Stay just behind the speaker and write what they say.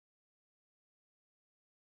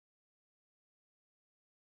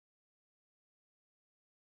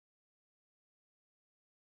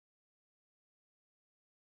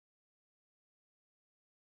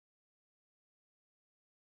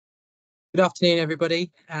Good afternoon, everybody.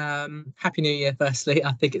 Happy New Year, firstly.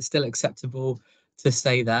 I think it's still acceptable to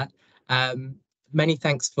say that. Um, Many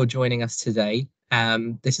thanks for joining us today.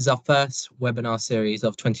 This is our first webinar series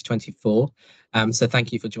of 2024, so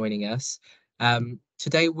thank you for joining us.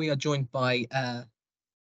 Today we are joined by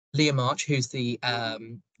Leah March, who's the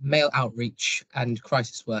male outreach and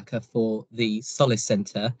crisis worker for the Solace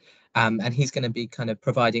Centre. And he's going to be kind of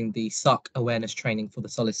providing the SARC awareness training for the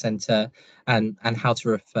Solace Centre and how to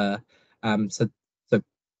refer. So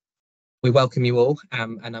we welcome you all,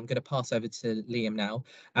 and I'm going to pass over to Liam now.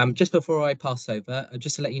 Just before I pass over,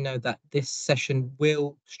 just to let you know that this session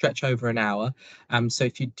will stretch over an hour. So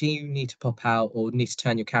if you do need to pop out or need to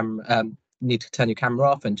turn your camera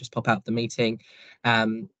off and just pop out the meeting,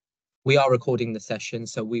 we are recording the session,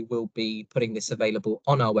 so we will be putting this available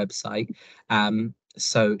on our website.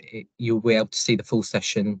 You'll be able to see the full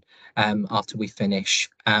session after we finish.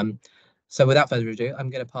 So without further ado,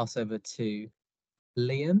 I'm going to pass over to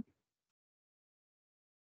Liam.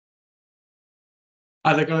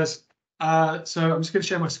 Hi there, guys. So I'm just going to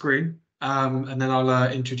share my screen and then I'll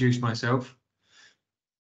introduce myself.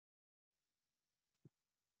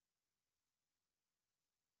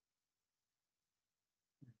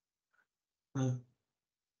 So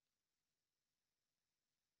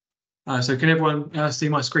can everyone see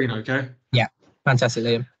my screen okay? Yeah, fantastic,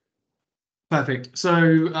 Liam. Perfect.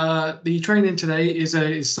 So the training today is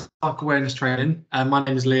SARC awareness training, and my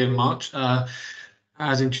name is Liam March.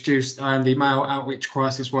 As introduced, I'm the male outreach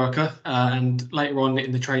crisis worker, and later on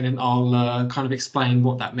in the training, I'll kind of explain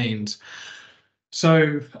what that means.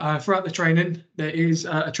 So throughout the training, there is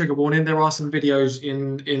a trigger warning. There are some videos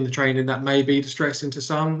in the training that may be distressing to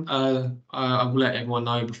some. I will let everyone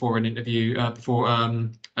know before an interview, before a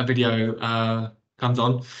video comes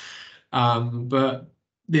on. But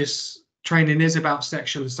this training is about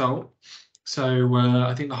sexual assault. So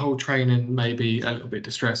I think the whole training may be a little bit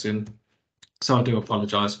distressing. So I do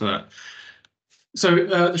apologise for that. So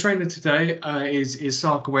the training today is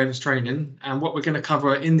SARC awareness training, and what we're going to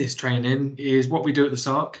cover in this training is what we do at the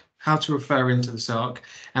SARC, how to refer into the SARC,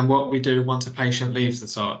 and what we do once a patient leaves the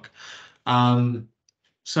SARC.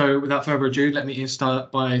 So without further ado, let me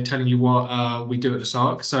start by telling you what we do at the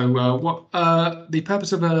SARC. So what the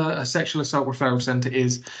purpose of a sexual assault referral centre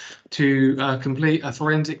is to complete a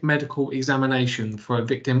forensic medical examination for a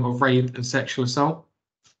victim of rape and sexual assault.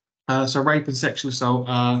 So rape and sexual assault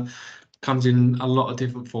comes in a lot of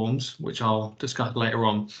different forms, which I'll discuss later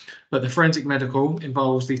on. But the forensic medical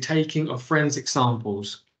involves the taking of forensic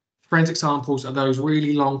samples. Forensic samples are those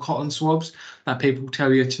really long cotton swabs that people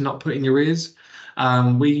tell you to not put in your ears.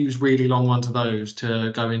 We use really long ones of those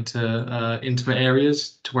to go into intimate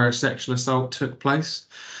areas to where a sexual assault took place.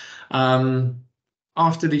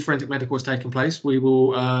 After the forensic medical has taken place, we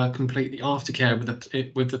will complete the aftercare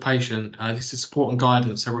with the patient. This is support and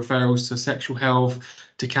guidance, so referrals to sexual health,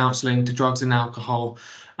 to counselling, to drugs and alcohol,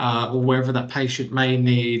 or wherever that patient may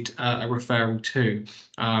need a referral to.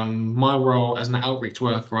 My role as an outreach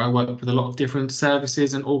worker, I work with a lot of different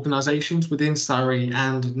services and organisations within Surrey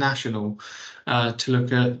and national to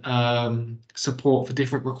look at support for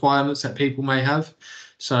different requirements that people may have.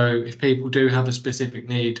 So if people do have a specific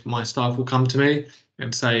need, my staff will come to me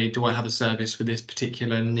and say, do I have a service for this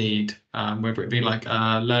particular need, whether it be like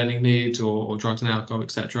learning needs or drugs and alcohol,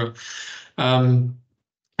 etc. And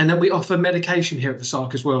then we offer medication here at the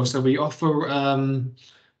SARC as well. So we offer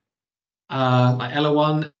like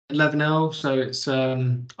LO1, 11L. So it's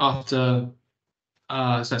after,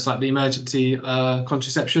 so it's like the emergency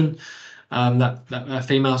contraception that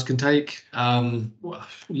females can take.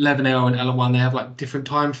 11L and L1, they have like different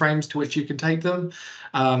time frames to which you can take them.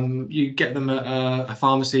 You get them at a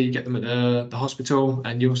pharmacy, you get them at the hospital,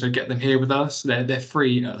 and you also get them here with us. They're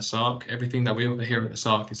free at the SARC. Everything that we offer here at the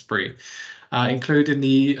SARC is free, including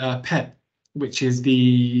the PEP, which is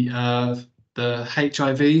the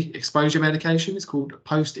HIV exposure medication. It's called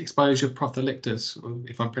post-exposure prophylaxis,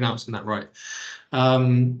 if I'm pronouncing that right.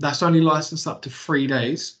 That's only licensed up to 3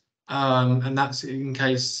 days. And that's in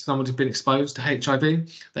case someone has been exposed to HIV,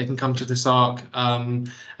 they can come to the SARC, and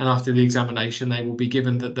after the examination, they will be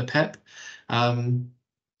given the PEP.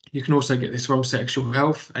 You can also get this from sexual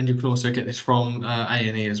health, and you can also get this from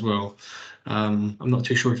A&E as well. I'm not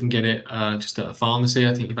too sure if you can get it just at a pharmacy.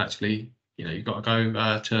 I think you've actually, you've got to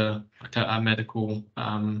go to like a medical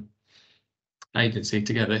agency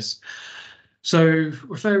to get this. So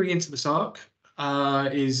referring into the SARC,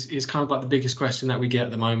 is kind of like the biggest question that we get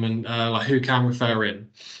at the moment, like who can refer in.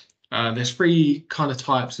 There's 3 kind of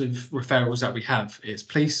types of referrals that we have. It's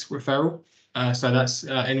police referral, so that's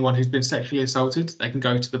anyone who's been sexually assaulted, they can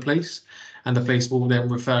go to the police, and the police will then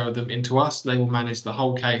refer them into us. They will manage the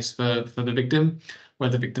whole case for the victim, where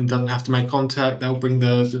the victim doesn't have to make contact. They'll bring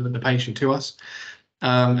the patient to us,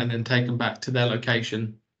 and then take them back to their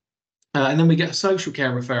location. And then we get social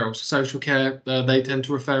care referrals. Social care, they tend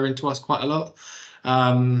to refer into us quite a lot.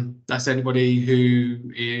 That's anybody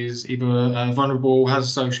who is either vulnerable, has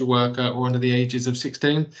a social worker, or under the ages of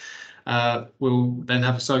 16. Will then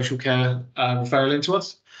have a social care referral into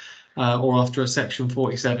us, or after a Section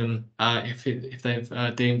 47, if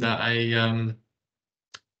they've deemed that a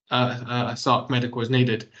SARC medical is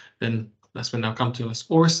needed, then that's when they'll come to us.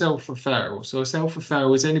 Or a self-referral. So a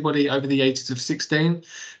self-referral is anybody over the ages of 16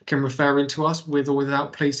 can refer into us with or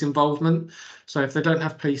without police involvement. So if they don't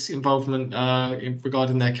have police involvement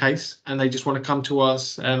regarding their case, and they just want to come to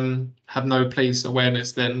us and have no police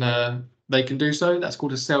awareness, then they can do so. That's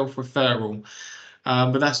called a self-referral.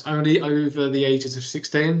 But that's only over the ages of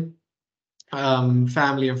 16.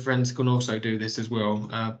 Family and friends can also do this as well,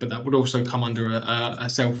 but that would also come under a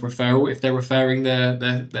self-referral if they're referring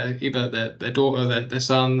either their daughter, their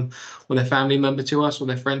son, or their family member to us, or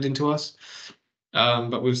their friend into us.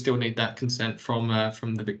 But we'll still need that consent from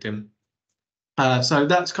the victim. So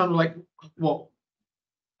that's kind of like what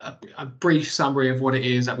a brief summary of what it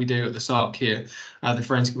is that we do at the SARC here. The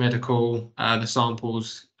forensic medical, the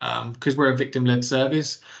samples, because we're a victim-led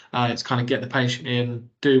service, it's kind of get the patient in,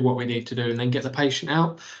 do what we need to do, and then get the patient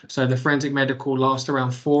out. So the forensic medical lasts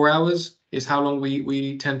around 4 hours is how long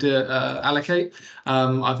we tend to allocate.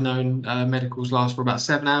 I've known medicals last for about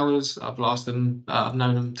 7 hours. I've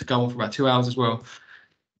known them to go on for about 2 hours as well.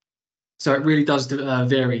 So it really does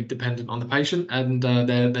vary dependent on the patient and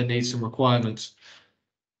their needs and requirements.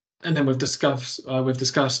 And then we've discussed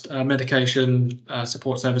medication,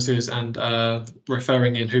 support services, and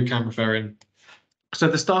referring in, who can refer in. So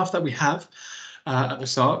the staff that we have at the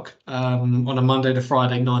SARC on a Monday to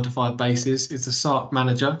Friday 9 to 5 basis is the SARC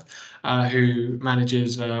manager, who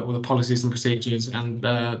manages all the policies and procedures and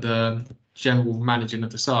the general managing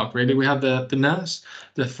of the SARC. Really, we have the nurse,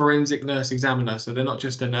 the forensic nurse examiner. So they're not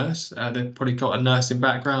just a nurse; they've probably got a nursing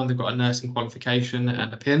background, they've got a nursing qualification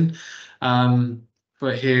and a PIN.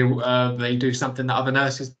 But here they do something that other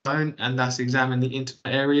nurses don't, and that's examine the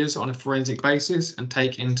intimate areas on a forensic basis and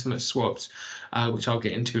take intimate swabs, which I'll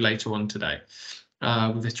get into later on today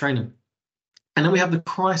with this training. And then we have the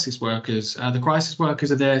crisis workers. The crisis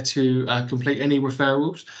workers are there to complete any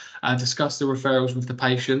referrals, discuss the referrals with the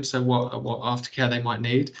patient, so what aftercare they might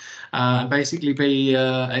need, and basically be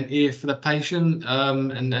an ear for the patient,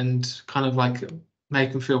 and kind of like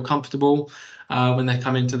make them feel comfortable when they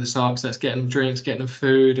come into the SARC. So that's getting them drinks, getting them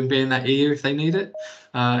food, and being that ear if they need it.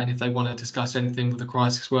 And if they want to discuss anything with the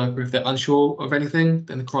crisis worker, if they're unsure of anything,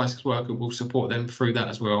 then the crisis worker will support them through that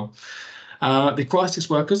as well. The crisis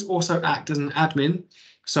workers also act as an admin.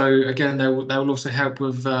 So again, they will also help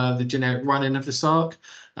with the generic running of the SARC,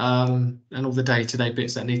 and all the day-to-day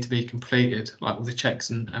bits that need to be completed, like all the checks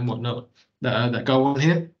and whatnot that go on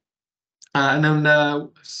here. And then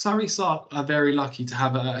Surrey SARC are very lucky to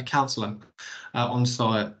have a counsellor on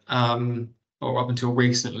site, or up until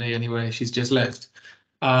recently anyway. She's just left,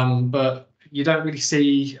 but you don't really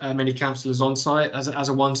see many counsellors on site as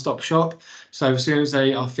a one-stop shop. So as soon as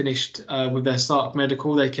they are finished with their SARC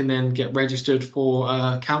medical, they can then get registered for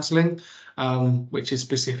counselling, which is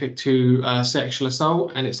specific to sexual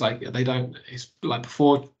assault. And it's like it's like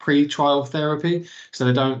before pre-trial therapy, so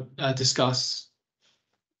they don't discuss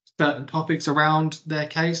certain topics around their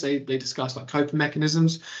case. They discuss like coping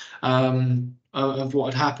mechanisms of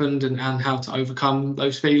what had happened and how to overcome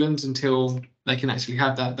those feelings until they can actually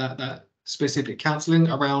have that specific counselling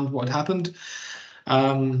around what happened.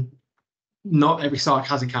 Not every SARC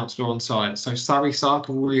has a counsellor on site, so Surrey SARC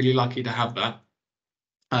are really lucky to have that.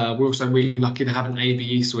 We're also really lucky to have an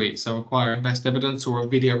ABE suite, so acquiring best evidence, or a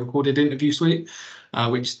video recorded interview suite,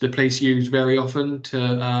 which the police use very often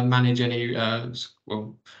to manage any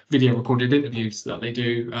video recorded interviews that they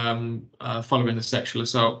do following a sexual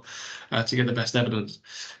assault to get the best evidence.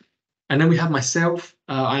 And then we have myself.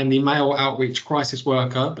 I am the male outreach crisis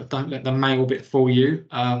worker, but don't let the male bit fool you.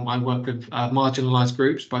 I work with marginalised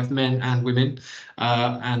groups, both men and women,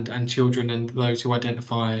 and children, and those who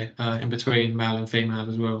identify in between male and female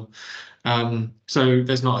as well. So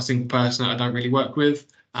there's not a single person that I don't really work with.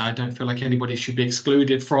 I don't feel like anybody should be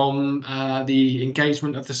excluded from the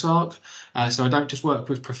engagement of the SARC. So I don't just work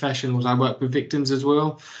with professionals, I work with victims as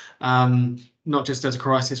well. Not just as a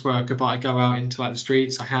crisis worker, but I go out into like the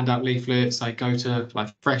streets, I hand out leaflets, I go to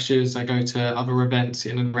like freshers, I go to other events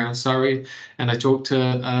in and around Surrey, and I talk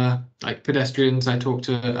to like pedestrians, I talk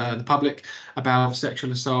to the public about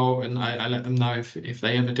sexual assault, and I let them know if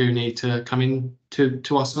they ever do need to come in to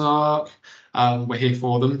our SARC, We're here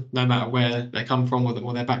for them, no matter where they come from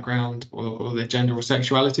or their background or their gender or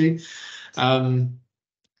sexuality.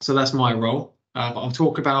 So that's my role. But I'll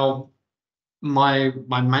talk about my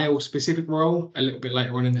male specific role a little bit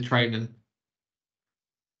later on in the training.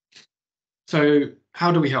 So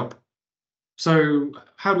how do we help? So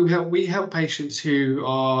how do we help? We help patients who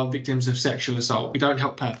are victims of sexual assault. We don't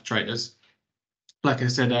help perpetrators. Like I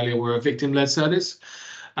said earlier, we're a victim-led service.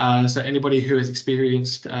 So anybody who has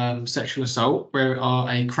experienced sexual assault, we are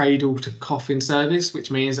a cradle to coffin service,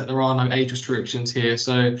 which means that there are no age restrictions here.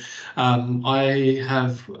 So I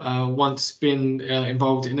have once been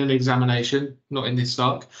involved in an examination, not in this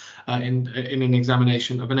SARC, in an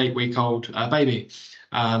examination of an 8-week-old baby.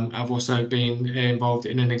 I've also been involved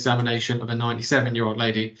in an examination of a 97-year-old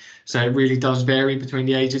lady. So it really does vary between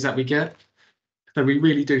the ages that we get. So we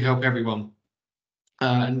really do help everyone.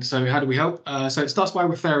 And so how do we help? So it starts by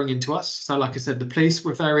referring into us. So like I said, the police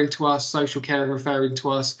referring to us, social care referring to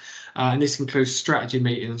us, and this includes strategy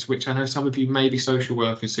meetings, which I know some of you may be social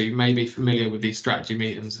workers, so you may be familiar with these strategy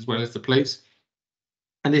meetings as well as the police.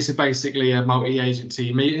 And this is basically a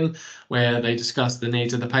multi-agency meeting where they discuss the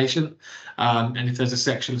needs of the patient. And if there's a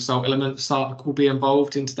sexual assault element, SARC will be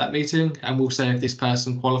involved into that meeting, and we'll say if this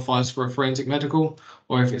person qualifies for a forensic medical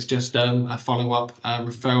or if it's just a follow-up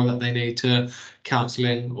referral that they need to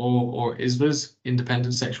counselling or ISVAs,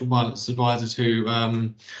 independent sexual violence advisors, who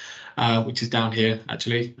which is down here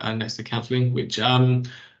actually next to counselling, which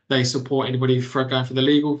they support anybody for going through the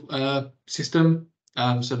legal system.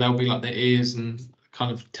 So they'll be like their ears and kind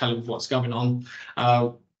of tell them what's going on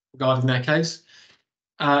regarding their case.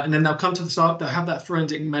 And then they'll come to the site, they'll have that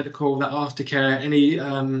forensic medical, that aftercare, any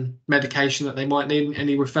medication that they might need,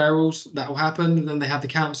 any referrals that will happen. And then they have the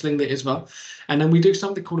counselling that is well. And then we do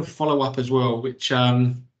something called a follow-up as well, which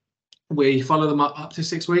we follow them up to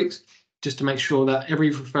 6 weeks, just to make sure that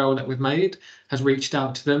every referral that we've made has reached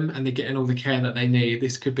out to them and they're getting all the care that they need.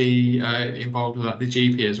 This could be involved with like the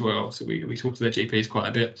GP as well. So we talk to their GPs quite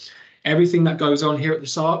a bit. Everything that goes on here at the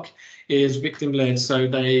SARC is victim-led, so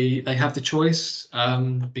they have the choice,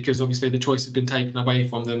 because obviously the choice has been taken away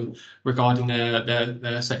from them regarding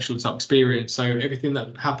their sexual assault experience. So everything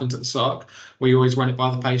that happens at the SARC, we always run it by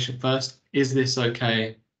the patient first. Is this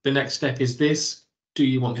okay? The next step is this. Do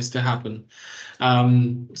you want this to happen?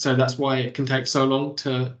 So that's why it can take so long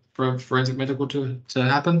for forensic medical to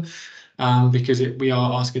happen, because we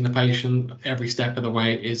are asking the patient every step of the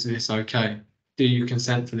way, is this okay? Do you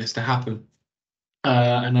consent for this to happen?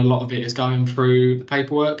 And a lot of it is going through the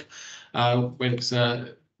paperwork when it's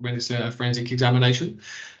a forensic examination.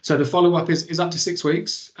 So the follow-up is up to 6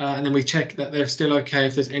 weeks, and then we check that they're still okay,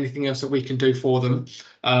 if there's anything else that we can do for them.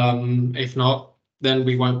 If not, then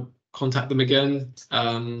we won't contact them again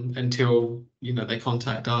until they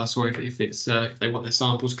contact us, or if they want their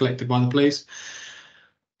samples collected by the police.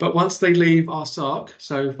 But once they leave our SARC,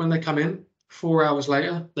 so when they come in, 4 hours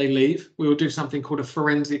later, they leave, we will do something called a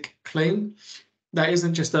forensic clean. That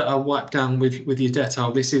isn't just a wipe down with your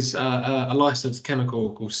Dettol. This is a licensed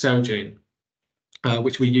chemical called Celgene,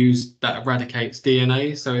 which we use that eradicates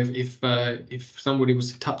DNA. So if somebody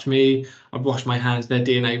was to touch me, I'd wash my hands, their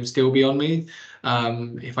DNA would still be on me.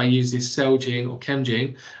 If I use this Celgene or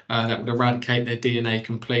Chemgene, that would eradicate their DNA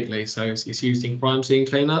completely. So it's used in crime scene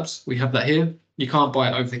cleanups. We have that here. You can't buy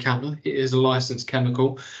it over the counter. It is a licensed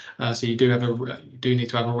chemical, so you do need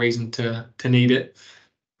to have a reason to need it.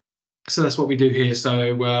 So that's what we do here.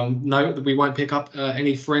 So no, we won't pick up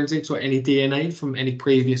any forensics or any DNA from any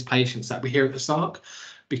previous patients that we hear at the SARC,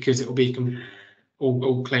 because it will be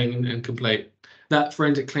all clean and complete. That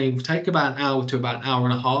forensic clean will take about an hour to about an hour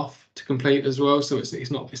and a half to complete as well. So it's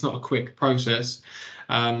not a quick process.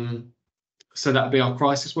 So that'll be our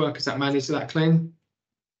crisis workers that manage that clean.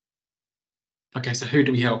 Okay, so who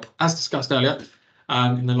do we help? As discussed earlier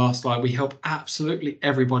in the last slide, we help absolutely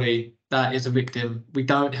everybody that is a victim. We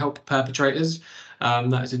don't help perpetrators.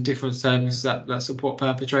 That is a different service that support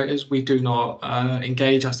perpetrators. We do not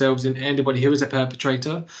engage ourselves in anybody who is a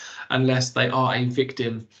perpetrator unless they are a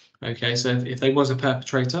victim. Okay, so if they was a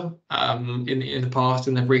perpetrator in the past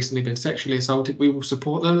and they've recently been sexually assaulted, we will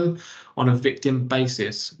support them on a victim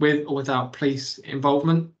basis, with or without police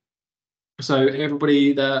involvement. So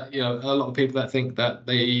everybody that, a lot of people that think that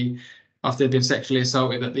after they've been sexually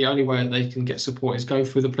assaulted, that the only way that they can get support is go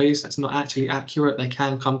through the police. That's not actually accurate. They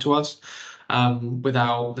can come to us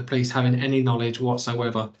without the police having any knowledge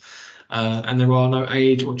whatsoever. And there are no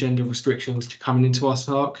age or gender restrictions to coming into our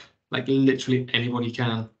SARC. Like literally anybody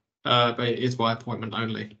can, but it is by appointment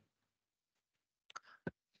only.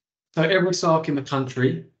 So every SARC in the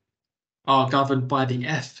country are governed by the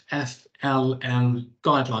FFLM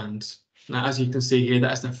guidelines. Now, as you can see here,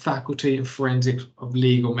 that's the Faculty of Forensics of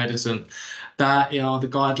Legal Medicine. That are the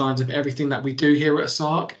guidelines of everything that we do here at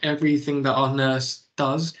SARC. Everything that our nurse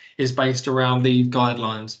does is based around these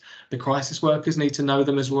guidelines. The crisis workers need to know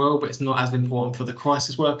them as well, but it's not as important for the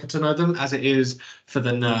crisis worker to know them as it is for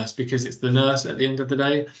the nurse, because it's the nurse at the end of the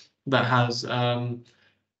day that has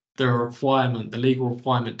the requirement, the legal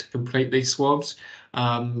requirement to complete these swabs.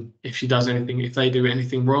 If she does anything, if they do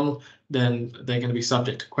anything wrong, then they're going to be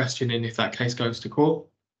subject to questioning if that case goes to court,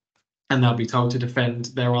 and they'll be told to defend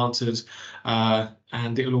their answers,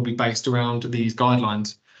 and it will all be based around these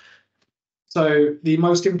guidelines. So the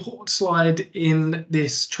most important slide in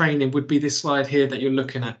this training would be this slide here that you're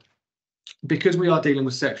looking at. Because we are dealing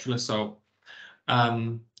with sexual assault,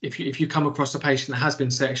 if you come across a patient that has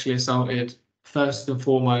been sexually assaulted, first and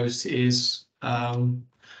foremost is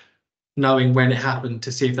knowing when it happened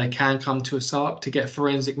to see if they can come to a SARC to get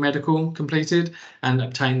forensic medical completed and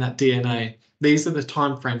obtain that DNA. These are the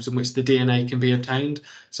timeframes in which the DNA can be obtained.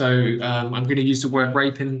 So I'm going to use the word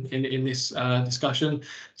rape in this discussion,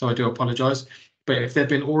 so I do apologise. But if they've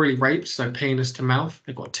been orally raped, so penis to mouth,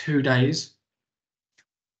 they've got 2 days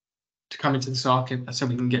to come into the SARC so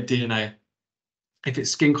we can get DNA. If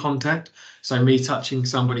it's skin contact, so me touching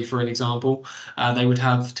somebody, for an example, they would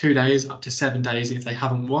have 2 days, up to 7 days if they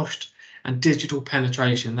haven't washed. And digital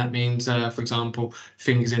penetration, that means, for example,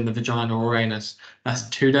 fingers in the vagina or anus, that's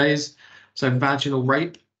 2 days. So vaginal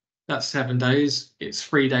rape, that's 7 days. It's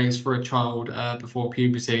 3 days for a child before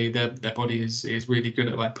puberty. Their body is really good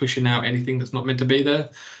at like pushing out anything that's not meant to be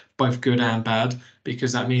there, both good and bad,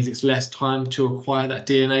 because that means it's less time to acquire that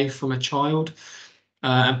DNA from a child.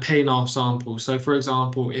 And penile samples. So, for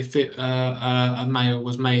example, if a male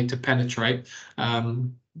was made to penetrate,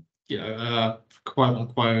 quote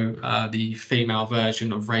unquote, the female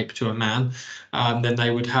version of rape to a man, then they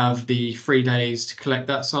would have the 3 days to collect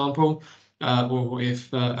that sample. Or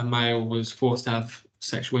if a male was forced to have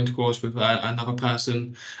sexual intercourse with another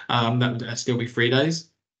person, that would still be 3 days.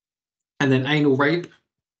 And then anal rape,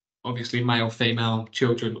 obviously male, female,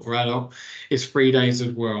 children, or adult, is 3 days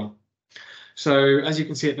as well. So as you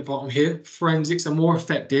can see at the bottom here, forensics are more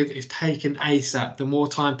effective if taken ASAP. The more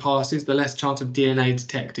time passes, the less chance of DNA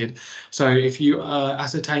detected. So if you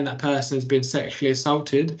ascertain that person has been sexually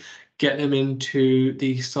assaulted, get them into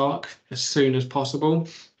the SARC as soon as possible.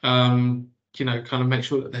 Kind of make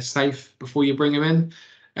sure that they're safe before you bring them in,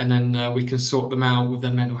 and then we can sort them out with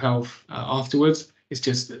their mental health afterwards. It's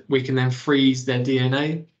just that we can then freeze their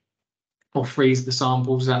DNA or freeze the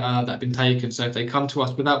samples that have been taken. So if they come to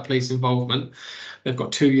us without police involvement, they've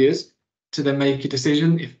got 2 years to then make a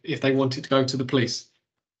decision if they want it to go to the police.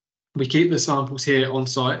 We keep the samples here on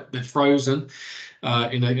site. They're frozen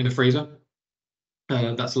in a freezer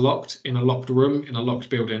that's locked in a locked room in a locked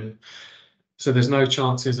building. So there's no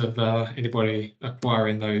chances of anybody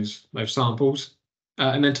acquiring those samples.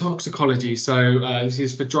 And then toxicology. So this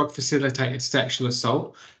is for drug facilitated sexual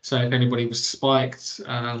assault. So if anybody was spiked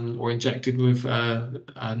or injected with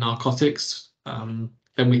narcotics,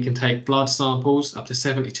 then we can take blood samples up to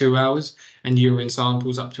 72 hours and urine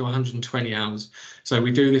samples up to 120 hours. So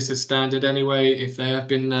we do this as standard anyway. If there have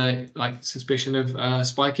been like suspicion of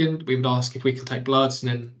spiking, we would ask if we can take bloods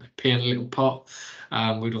and then pee in a little pot.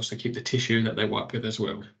 We'd also keep the tissue that they wipe with as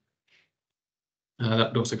well. That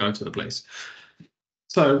would also go to the police.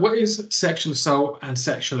 So what is sexual assault and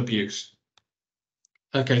sexual abuse?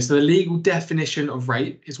 Okay, so the legal definition of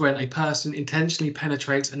rape is when a person intentionally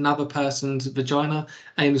penetrates another person's vagina,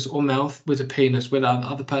 anus, or mouth with a penis without the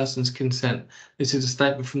other person's consent. This is a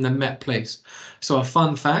statement from the Met Police. So a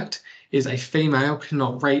fun fact is a female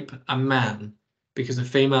cannot rape a man because a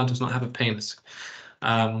female does not have a penis.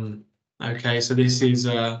 Okay, so this is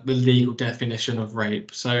the legal definition of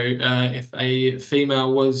rape. So if a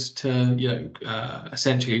female was to,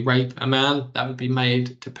 essentially rape a man, that would be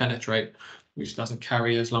made to penetrate, which doesn't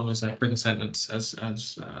carry as long as a prison sentence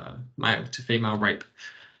as male to female rape.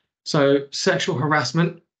 So sexual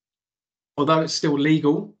harassment, although it's still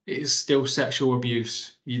legal, it is still sexual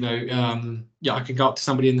abuse. I could go up to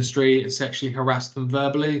somebody in the street and sexually harass them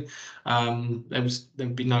verbally. There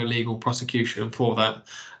would be no legal prosecution for that.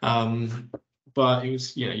 But it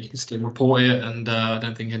was, you can still report it, and I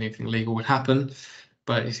don't think anything legal would happen.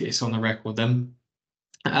 But it's on the record then.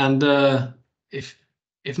 And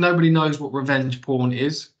if nobody knows what revenge porn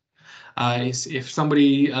is, it's if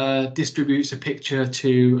somebody distributes a picture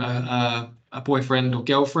to a boyfriend or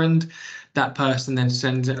girlfriend, that person then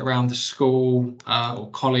sends it around the school or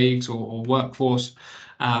colleagues or workforce.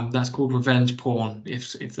 That's called revenge porn.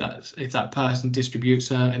 If that person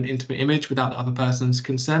distributes an intimate image without the other person's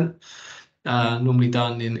consent, normally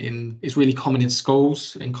done it's really common in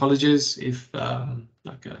schools, in colleges. If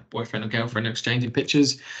like a boyfriend or girlfriend are exchanging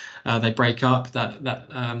pictures, they break up,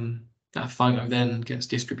 that photo then gets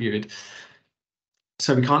distributed.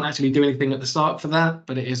 So we can't actually do anything at the start for that,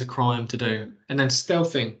 but it is a crime to do. And then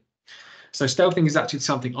stealthing. So stealthing is actually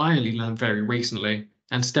something I only learned very recently.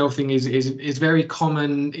 And stealthing is very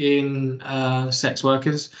common in sex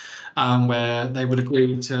workers, where they would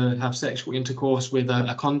agree to have sexual intercourse with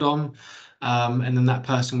a condom, and then that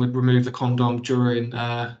person would remove the condom during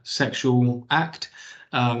a sexual act.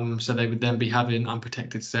 So they would then be having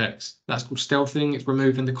unprotected sex. That's called stealthing. It's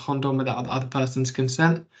removing the condom without the other person's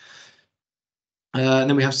consent. And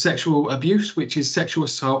then we have sexual abuse, which is sexual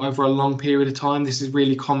assault over a long period of time. This is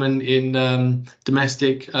really common in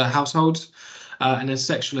domestic households. And then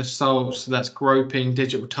sexual assault, so that's groping,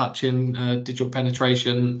 digital touching, digital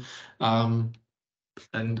penetration, and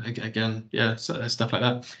again, yeah, so stuff like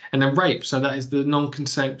that. And then rape, so that is the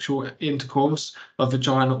non-consensual intercourse of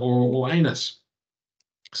vagina or anus.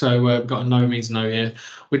 So we've got a no means no here.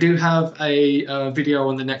 We do have a video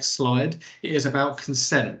on the next slide. It is about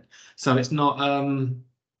consent. So it's not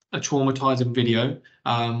a traumatizing video,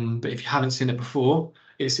 but if you haven't seen it before,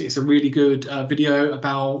 it's a really good video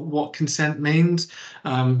about what consent means.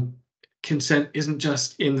 Consent isn't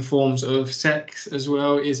just in the forms of sex as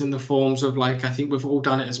well, it is in the forms of, like, I think we've all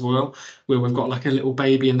done it as well, where we've got like a little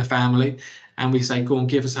baby in the family and we say, go and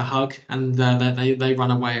give us a hug, and they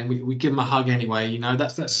run away and we give them a hug anyway. You know,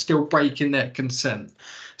 that's still breaking their consent.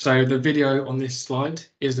 So the video on this slide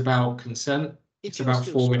is about consent. It's about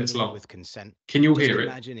 4 minutes long. With consent, can you hear it?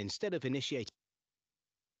 Imagine instead of initiating.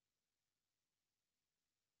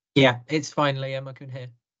 Yeah, it's fine, Liam. I can hear.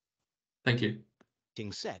 Thank you.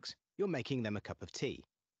 Sex, you're making them a cup of tea.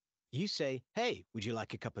 You say, hey, would you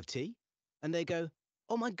like a cup of tea? And they go,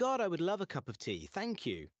 oh my God, I would love a cup of tea. Thank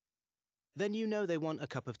you. Then you know they want a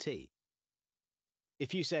cup of tea.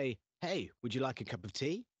 If you say, hey, would you like a cup of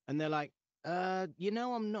tea? And they're like,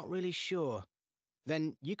 I'm not really sure.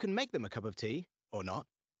 Then you can make them a cup of tea, or not,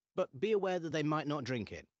 but be aware that they might not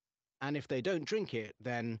drink it. And if they don't drink it,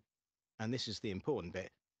 then, and this is the important bit,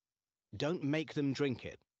 don't make them drink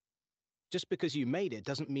it. Just because you made it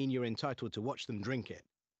doesn't mean you're entitled to watch them drink it.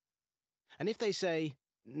 And if they say,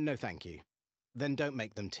 no thank you, then don't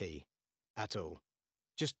make them tea at all.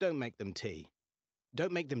 Just don't make them tea.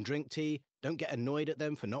 Don't make them drink tea. Don't get annoyed at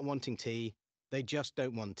them for not wanting tea. They just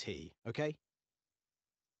don't want tea, okay?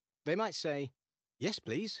 They might say, yes,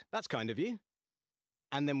 please, that's kind of you.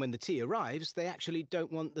 And then when the tea arrives, they actually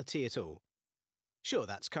don't want the tea at all. Sure,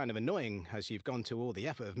 that's kind of annoying as you've gone to all the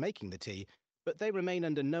effort of making the tea, but they remain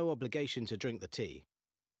under no obligation to drink the tea.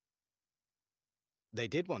 They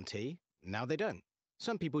did want tea, now they don't.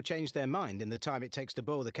 Some people change their mind in the time it takes to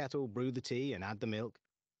boil the kettle, brew the tea, and add the milk.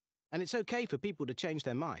 And it's okay for people to change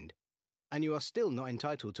their mind, and you are still not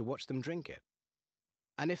entitled to watch them drink it.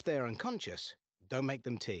 And if they're unconscious, don't make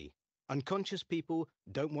them tea. Unconscious people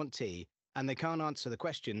don't want tea, and they can't answer the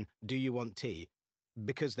question, do you want tea?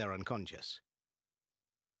 Because they're unconscious.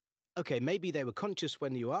 Okay, maybe they were conscious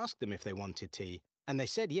when you asked them if they wanted tea, and they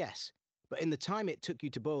said yes, but in the time it took you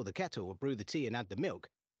to boil the kettle or brew the tea and add the milk,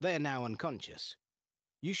 they are now unconscious.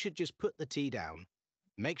 You should just put the tea down,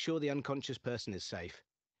 make sure the unconscious person is safe,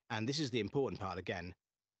 and this is the important part again,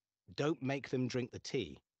 don't make them drink the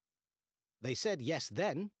tea. They said yes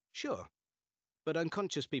then, sure, but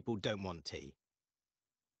unconscious people don't want tea.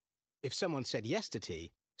 If someone said yes to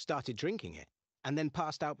tea, started drinking it, and then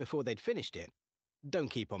passed out before they'd finished it, don't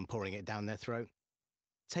keep on pouring it down their throat.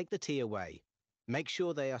 Take the tea away. Make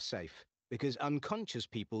sure they are safe, because unconscious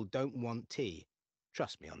people don't want tea.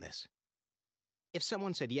 Trust me on this. If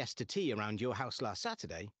someone said yes to tea around your house last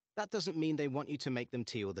Saturday, that doesn't mean they want you to make them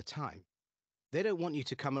tea all the time. They don't want you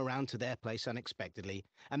to come around to their place unexpectedly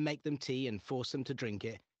and make them tea and force them to drink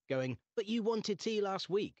it, going, but you wanted tea last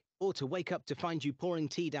week, or to wake up to find you pouring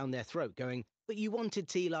tea down their throat, going, but you wanted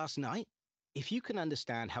tea last night. If you can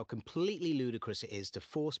understand how completely ludicrous it is to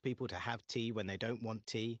force people to have tea when they don't want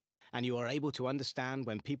tea, and you are able to understand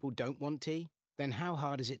when people don't want tea, then how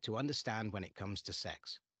hard is it to understand when it comes to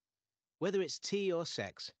sex? Whether it's tea or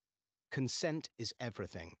sex, consent is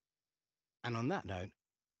everything. And on that note,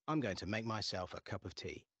 I'm going to make myself a cup of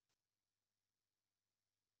tea.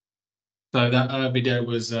 So that video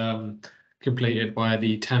was completed by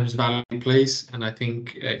the Thames Valley Police, and I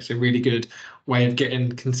think it's a really good way of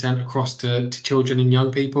getting consent across to children and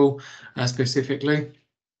young people specifically.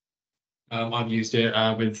 I've used it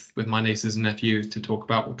with my nieces and nephews to talk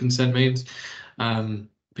about what consent means,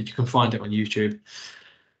 but you can find it on YouTube.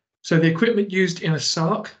 So the equipment used in a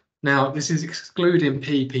sark Now, this is excluding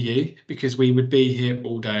PPE because we would be here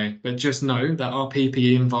all day, but just know that our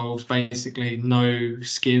PPE involves basically no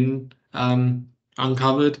skin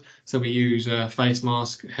uncovered. So we use a face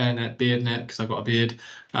mask, hairnet, beard net, because I've got a beard,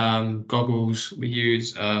 goggles, we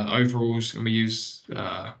use overalls, and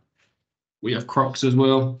we have Crocs as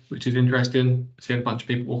well, which is interesting. Seeing a bunch of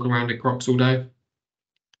people walk around in Crocs all day.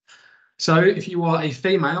 So if you are a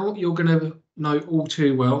female, you're going to know all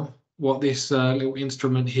too well what this little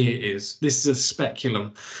instrument here is. This is a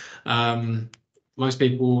speculum. Most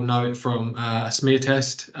people know it from a smear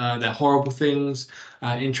test. They're horrible things.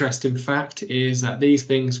 Interesting fact is that these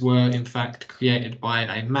things were in fact created by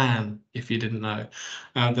a man, if you didn't know.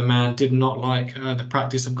 The man did not like the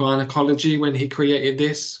practice of gynecology when he created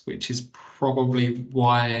this, which is probably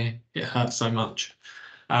why it hurts so much.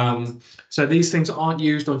 So these things aren't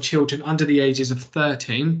used on children under the ages of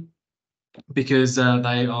 13 because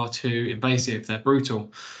they are too invasive, they're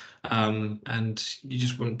brutal, and you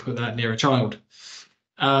just wouldn't put that near a child.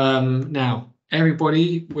 Now,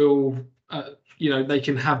 everybody will, they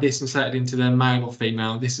can have this inserted into their male or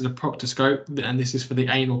female. This is a proctoscope, and this is for the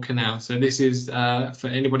anal canal. So this is for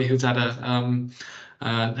anybody who's had an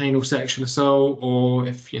anal sexual assault, or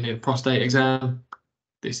if you need a prostate exam,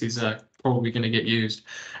 this is probably going to get used.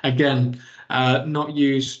 Again, not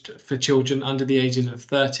used for children under the ages of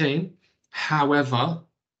 13. However,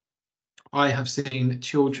 I have seen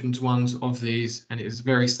children's ones of these, and it is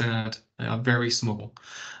very sad. They are very small.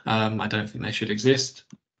 I don't think they should exist,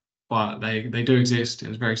 but they do exist. It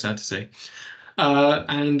was very sad to see.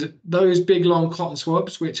 And those big long cotton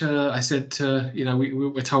swabs, which I said we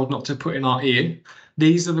were told not to put in our ear,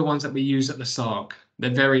 these are the ones that we use at the SARC.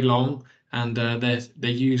 They're very long, and they're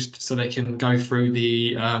used so they can go through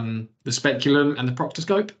the speculum and the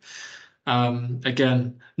proctoscope.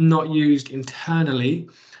 Again, not used internally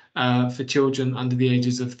for children under the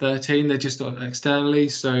ages of 13. They're just externally.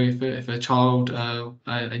 So if a child,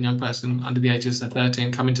 a young person under the ages of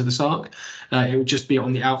 13 come into the SARC, it would just be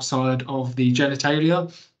on the outside of the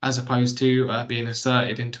genitalia, as opposed to being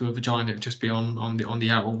inserted into a vagina. It would just be on the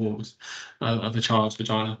outer walls of a child's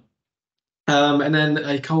vagina. And then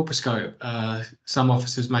a colposcope. Some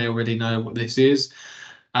officers may already know what this is.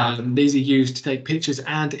 These are used to take pictures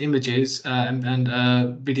and images and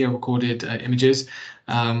video recorded images.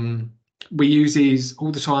 We use these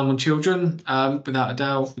all the time on children, without a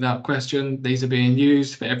doubt, without question. These are being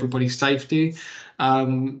used for everybody's safety.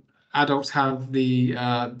 Adults have the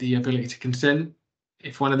ability to consent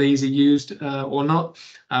if one of these are used or not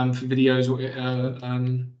for videos or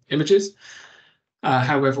images.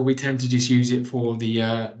 However, we tend to just use it for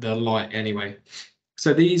the light anyway.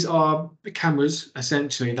 So these are the cameras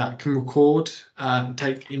essentially that can record and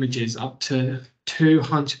take images up to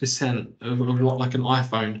 200% of what like an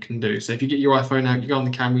iPhone can do. So if you get your iPhone out, you go on the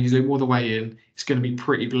camera, you zoom all the way in, it's going to be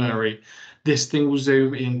pretty blurry. This thing will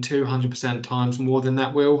zoom in 200% times more than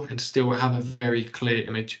that will, and still have a very clear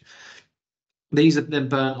image. These are then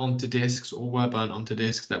burnt onto discs, or were burnt onto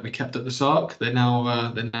discs that we kept at the SARC. They're now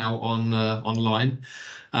on online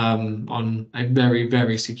on a very,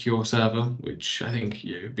 very secure server, which I think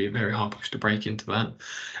it would be a very hard push to break into that.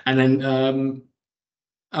 And then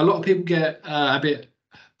a lot of people get a bit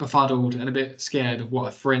befuddled and a bit scared of what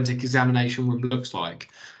a forensic examination room looks like.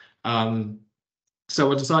 So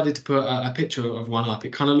I decided to put a picture of one up.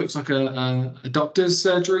 It kind of looks like a doctor's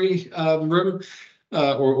surgery room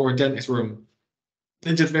or a dentist room.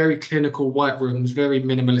 They're just very clinical white rooms, very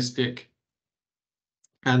minimalistic.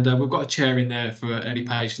 And we've got a chair in there for any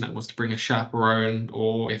patient that wants to bring a chaperone,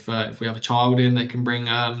 or if we have a child in, they can bring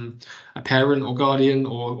a parent or guardian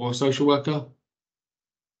or social worker.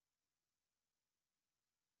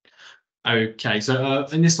 Okay, so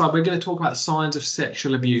in this slide, we're going to talk about signs of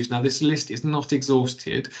sexual abuse. Now, this list is not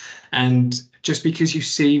exhausted, and just because you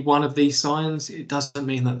see one of these signs, it doesn't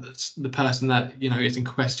mean that the person that is in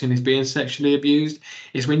question is being sexually abused.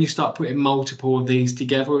 It's when you start putting multiple of these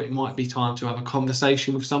together, it might be time to have a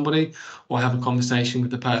conversation with somebody, or have a conversation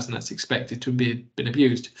with the person that's expected to have been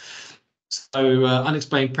abused. So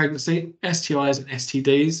unexplained pregnancy, STIs and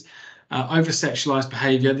STDs. Over-sexualized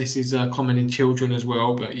behavior, this is common in children as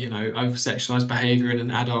well, but over-sexualized behavior in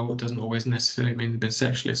an adult doesn't always necessarily mean they've been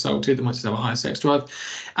sexually assaulted. They might just have a higher sex drive.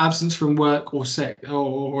 Absence from work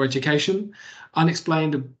or education.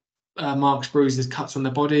 Unexplained marks, bruises, cuts on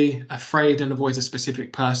their body. Afraid and avoids a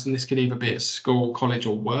specific person. This could either be at school, college,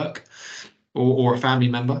 or work, or a family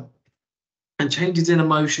member. and changes in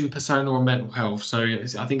emotion, persona, or mental health. So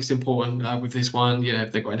I think it's important with this one,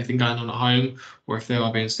 if they've got anything going on at home or if they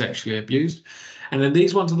are being sexually abused. And then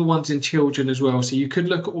these ones are the ones in children as well. So you could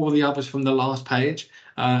look at all the others from the last page.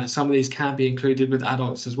 Some of these can be included with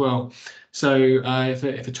adults as well. So if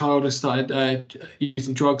a child has started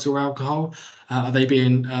using drugs or alcohol, are they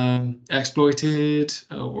being exploited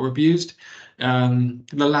or abused? The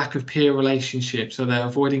lack of peer relationships, so they're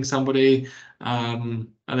avoiding somebody, and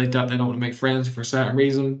they don't want to make friends for a certain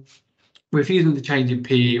reason. Refusing to change in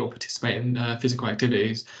PE or participate in physical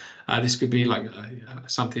activities. This could be like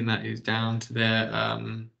something that is down to their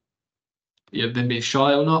them being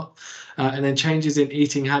shy or not. And then changes in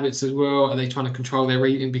eating habits as well. Are they trying to control their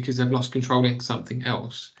eating because they've lost controlling something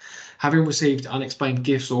else? Having received unexplained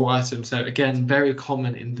gifts or items. So again, very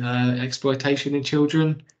common in exploitation in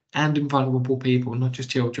children and in vulnerable people, not just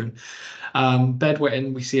children.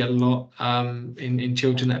 Bedwetting, we see a lot in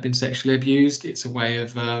children that have been sexually abused. It's a way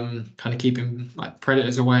of kind of keeping like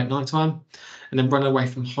predators away at night time. And then run away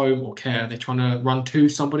from home or care. They're trying to run to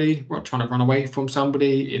somebody, or trying to run away from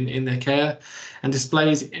somebody in their care, and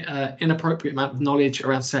displays inappropriate amount of knowledge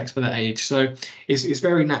around sex for their age. So it's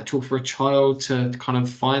very natural for a child to kind of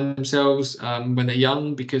find themselves when they're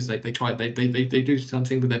young, because they do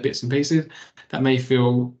something with their bits and pieces that may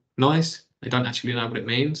feel nice. They don't actually know what it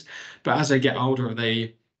means. But as they get older, are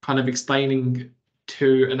they kind of explaining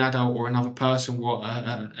to an adult or another person what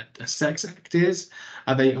a sex act is?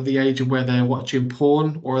 Are they of the age of where they're watching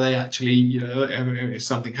porn, or are they actually, if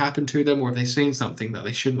something happened to them, or have they seen something that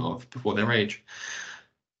they shouldn't have before their age?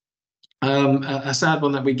 A sad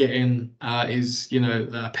one that we get in is,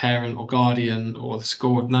 a parent or guardian or the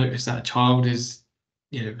school have noticed that a child is,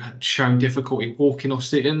 showing difficulty walking or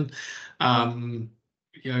sitting.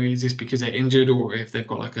 Is this because they're injured, or if they've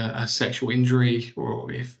got like a sexual injury,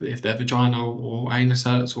 or if their vagina or anus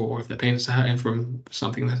hurts, or if their penis is hurting from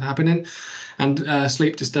something that's happening. And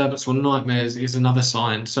sleep disturbance or nightmares is another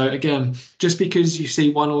sign. So again, just because you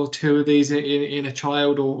see one or two of these in a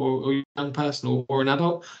child or young person or an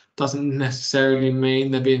adult doesn't necessarily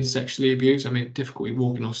mean they're being sexually abused. I mean, difficulty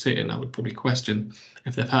walking or sitting, I would probably question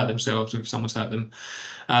if they've hurt themselves or if someone's hurt them.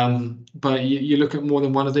 But you look at more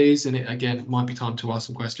than one of these, and it might be time to ask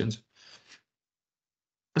some questions.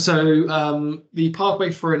 So the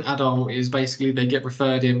pathway for an adult is basically they get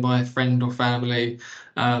referred in by a friend or family,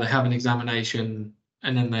 they have an examination,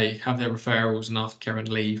 and then they have their referrals and aftercare and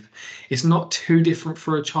leave. It's not too different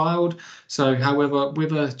for a child. So, however,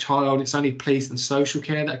 with a child, it's only police and social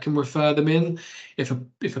care that can refer them in. If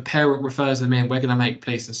a parent refers them in, we're going to make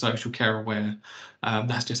police and social care aware.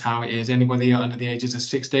 That's just how it is. Anybody under the ages of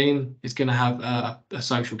 16 is going to have a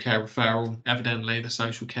social care referral. Evidently, the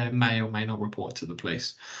social care may or may not report to the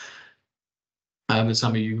police. And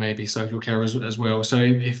some of you may be social carers as well. So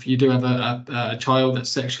if you do have a child that's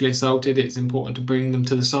sexually assaulted, it's important to bring them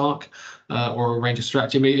to the SARC or arrange a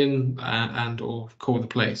strategy meeting or call the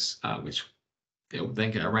police, which it will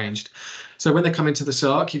then get arranged. So when they come into the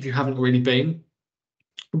SARC, if you haven't already been,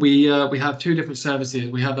 we have two different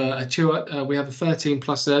services. We have a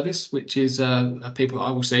 13+ service, which is people that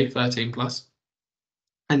I will see 13+.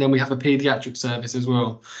 And then we have a paediatric service as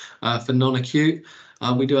well for non-acute.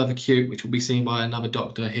 We do have acute, which will be seen by another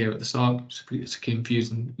doctor here at the SARC. It's a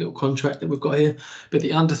confusing little contract that we've got here. But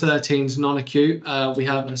the under 13s non-acute, we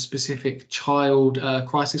have a specific child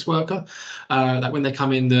crisis worker that when they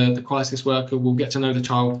come in, the crisis worker will get to know the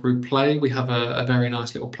child through play. We have a very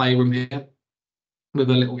nice little playroom here with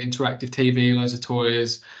a little interactive TV, loads of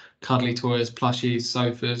toys, cuddly toys, plushies,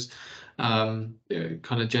 sofas, kind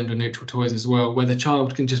of gender neutral toys as well, where the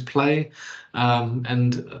child can just play,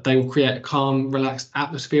 and they will create a calm, relaxed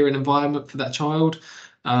atmosphere and environment for that child.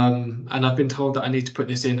 And I've been told that I need to put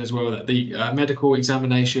this in as well, that the medical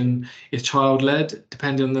examination is child-led,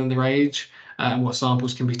 depending on their age and what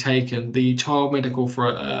samples can be taken. The child medical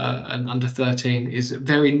for an under 13 is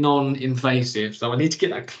very non-invasive. So I need to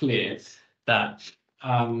get that clear, that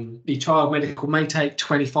the child medical may take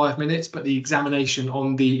 25 minutes, but the examination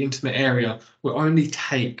on the intimate area will only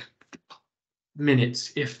take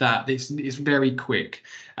minutes, if that. This is very quick,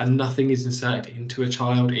 and nothing is inserted into a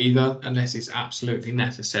child either, unless it's absolutely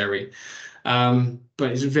necessary. But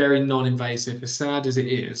it's very non-invasive. As sad as it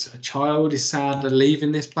is, a child is sadder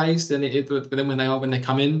leaving this place than it is than when they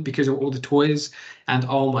come in, because of all the toys. And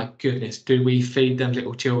oh my goodness, do we feed them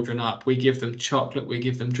little children up? We give them chocolate, we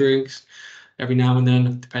give them drinks. Every now and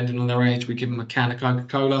then, depending on their age, we give them a can of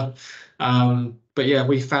Coca-Cola. But yeah,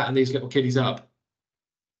 we fatten these little kiddies up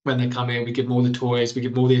when they come in. We give them all the toys, we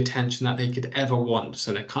give them all the attention that they could ever want.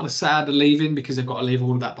 So they're kind of sad to leaving because they've got to leave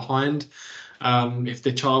all of that behind. If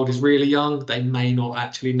the child is really young, they may not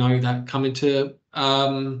actually know that coming to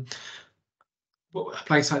a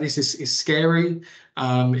place like this is scary.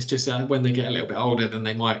 It's just when they get a little bit older, then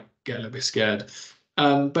they might get a little bit scared.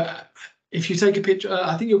 But if you take a picture,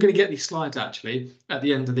 I think you're going to get these slides actually at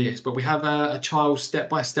the end of this, but we have a child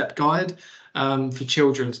step-by-step guide for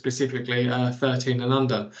children, specifically 13 and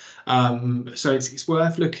under. So it's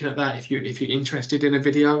worth looking at that if you're interested in a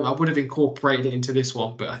video. I would have incorporated it into this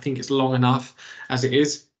one, but I think it's long enough as it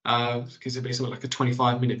is, because it's sort of like a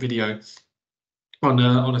 25-minute video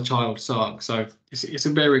on a child sark. So it's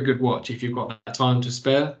a very good watch if you've got that time to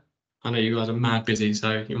spare. I know you guys are mad busy,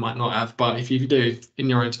 so you might not have, but if you do, in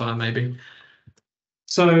your own time, maybe.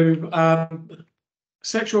 So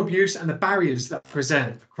sexual abuse and the barriers that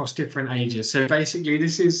present across different ages. So basically,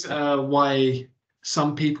 this is why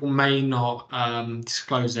some people may not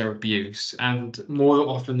disclose their abuse, and more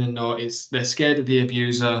often than not, they're scared of the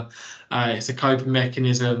abuser. It's a coping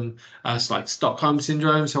mechanism. It's like Stockholm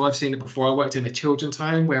syndrome. So I've seen it before. I worked in a children's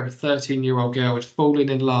home where a 13-year-old girl had fallen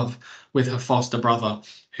in love with her foster brother,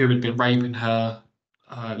 who had been raping her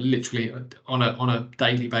literally on a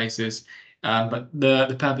daily basis. But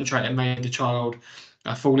the perpetrator made the child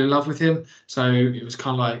fall in love with him. So it was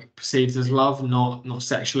kind of like perceived as love, not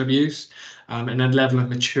sexual abuse. And then level of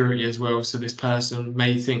maturity as well. So this person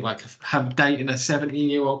may think like dating a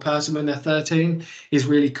 17-year-old person when they're 13 is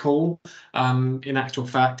really cool. In actual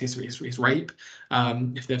fact, it's rape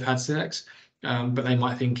if they've had sex. But they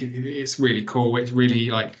might think it's really cool. It's really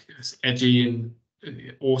like it's edgy and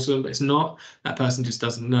awesome, but it's not. That person just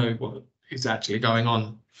doesn't know what is actually going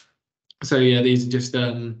on. So yeah, these are just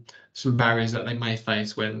some barriers that they may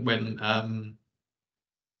face when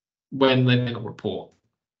they make a report.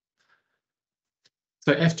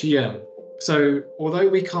 So FGM. So although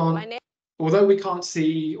we can't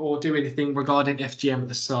see or do anything regarding FGM at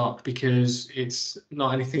the start because it's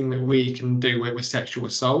not anything that we can do with sexual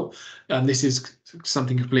assault, this is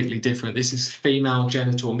something completely different. This is female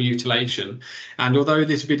genital mutilation. And although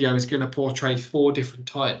this video is going to portray 4 different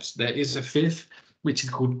types, there is a 5th, which is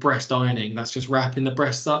called breast ironing. That's just wrapping the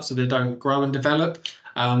breasts up so they don't grow and develop,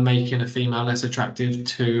 making a female less attractive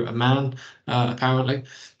to a man, apparently.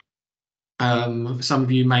 Some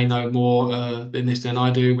of you may know more in this than I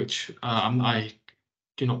do, which I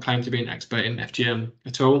do not claim to be an expert in FGM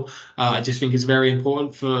at all. I just think it's very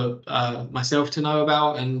important for myself to know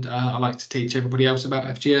about, and I like to teach everybody else about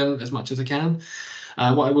FGM as much as I can.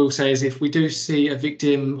 What I will say is if we do see a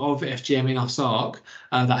victim of FGM in our SARC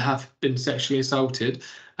that have been sexually assaulted,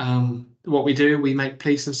 what we do, we make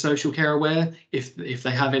police and social care aware if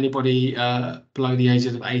they have anybody below the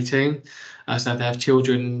ages of 18. So if they have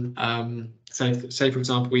children, say for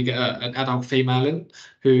example, we get an adult female in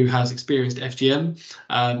who has experienced FGM.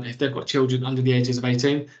 If they've got children under the ages of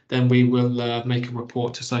 18, then we will make a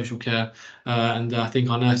report to social care. And I think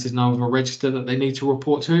our nurses now have a register that they need to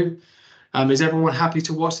report to. Is everyone happy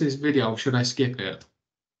to watch this video, or should I skip it?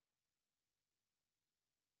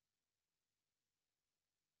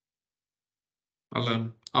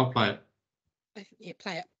 I'll play it. Yeah,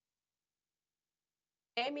 play it.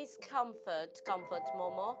 My name is Comfort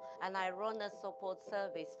Momo, and I run a support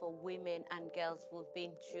service for women and girls who've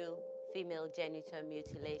been through female genital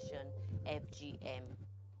mutilation, FGM.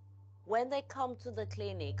 When they come to the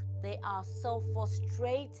clinic, they are so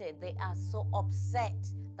frustrated, they are so upset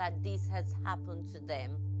that this has happened to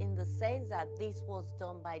them, in the sense that this was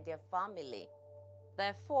done by their family. There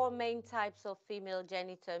are 4 main types of female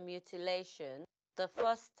genital mutilation. The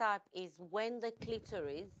first type is when the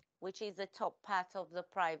clitoris, which is the top part of the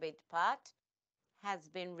private part, has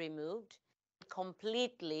been removed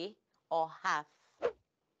completely or half.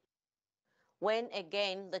 When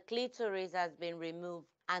again the clitoris has been removed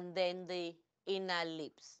and then the inner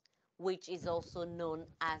lips, which is also known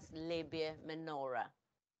as labia minora.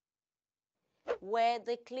 Where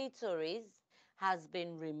the clitoris has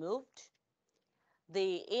been removed,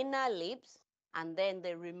 the inner lips, and then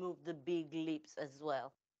they remove the big lips as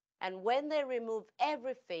well. And when they remove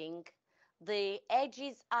everything, the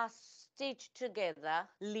edges are stitched together,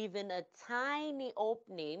 leaving a tiny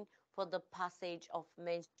opening for the passage of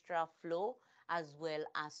menstrual flow as well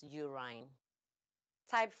as urine.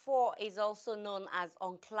 Type 4 is also known as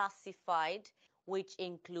unclassified, which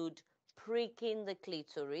include pricking the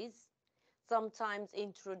clitoris, sometimes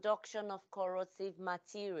introduction of corrosive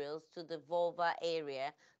materials to the vulva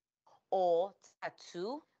area, or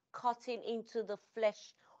tattoo, cutting into the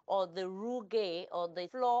flesh or the rugae or the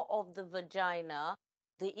floor of the vagina.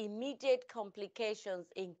 The immediate complications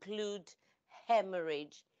include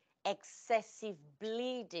hemorrhage, excessive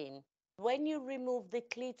bleeding. When you remove the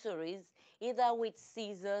clitoris, either with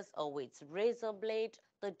scissors or with razor blade,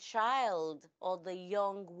 the child or the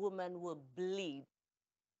young woman will bleed.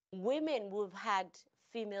 Women who've had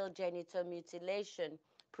female genital mutilation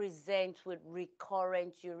present with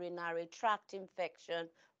recurrent urinary tract infection,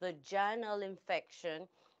 vaginal infection,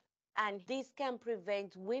 and this can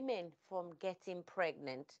prevent women from getting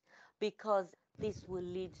pregnant because this will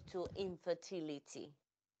lead to infertility.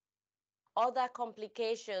 Other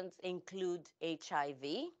complications include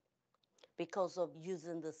HIV because of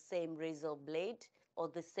using the same razor blade or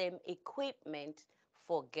the same equipment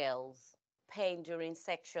for girls. Pain during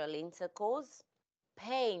sexual intercourse,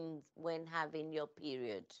 pain when having your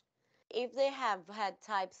period. If they have had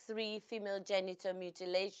type 3 female genital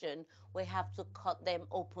mutilation, we have to cut them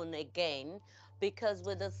open again because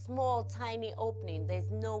with a small tiny opening,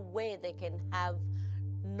 there's no way they can have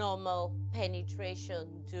normal penetration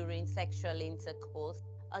during sexual intercourse.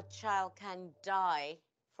 A child can die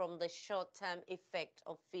from the short-term effect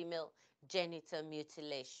of female genital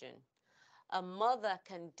mutilation. A mother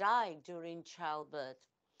can die during childbirth.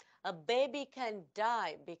 A baby can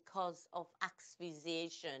die because of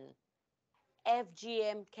asphyxiation.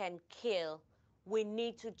 FGM can kill. We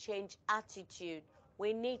need to change attitude.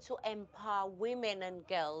 We need to empower women and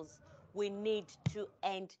girls. We need to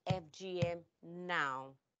end FGM now.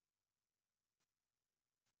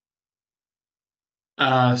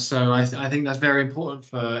 So I think that's very important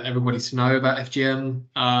for everybody to know about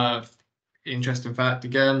FGM. Interesting fact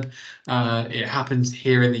again, it happens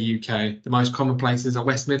here in the UK. The most common places are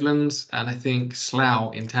West Midlands and I think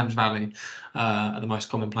Slough in Thames Valley are the most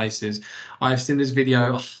common places. I've seen this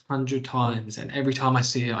video 100 times and every time I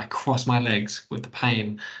see it, I cross my legs with the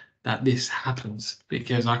pain that this happens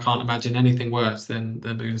because I can't imagine anything worse than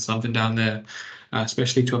doing something down there,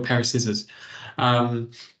 especially to a pair of scissors.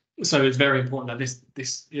 So it's very important that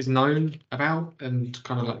this is known about and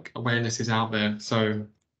kind of like awareness is out there. So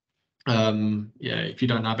yeah, if you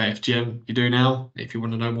don't know about FGM, you do now. If you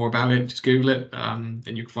want to know more about it, just Google it, and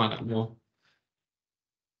you can find out more.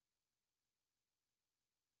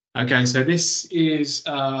 Okay, so this is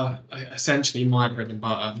essentially my bread and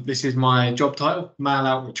butter. This is my job title, Male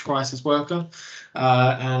Outreach Crisis Worker.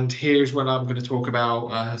 And here's what I'm going to talk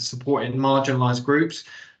about supporting marginalised groups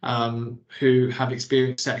who have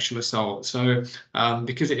experienced sexual assault. So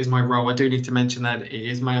because it is my role, I do need to mention that it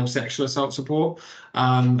is male sexual assault support.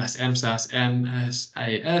 That's MSAS,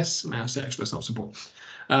 MSAS, male sexual assault support.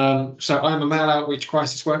 So I'm a male outreach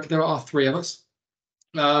crisis worker. There are 3 of us.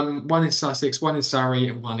 One in Sussex, one in Surrey,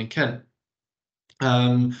 and one in Kent.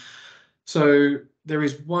 So there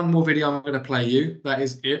is one more video I'm going to play you. That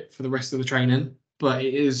is it for the rest of the training, but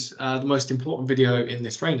it is the most important video in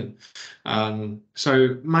this training.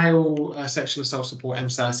 So male sexual assault support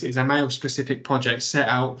MSAS is a male-specific project set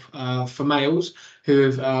out for males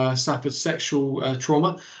who have suffered sexual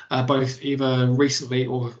trauma, both either recently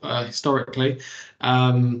or historically.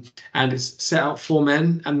 And it's set out for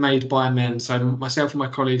men and made by men. So myself and my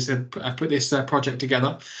colleagues have put this project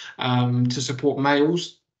together to support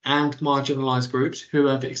males and marginalised groups who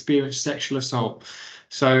have experienced sexual assault.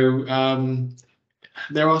 So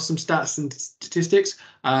there are some stats and statistics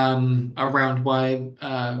around why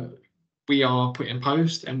we are put in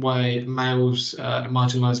post and why males and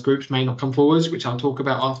marginalised groups may not come forwards, which I'll talk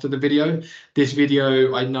about after the video. This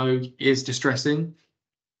video I know is distressing.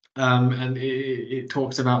 And it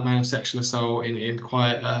talks about male sexual assault in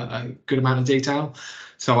quite a good amount of detail.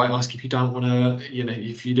 So I ask if you don't want to,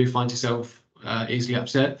 if you do find yourself easily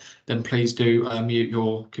upset, then please do mute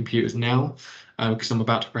your computers now because I'm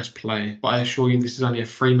about to press play. But I assure you this is only a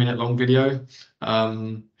 3-minute long video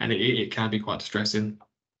and it can be quite distressing.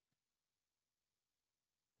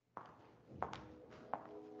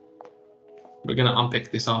 We're going to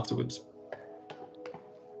unpick this afterwards.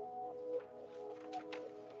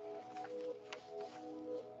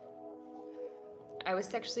 I was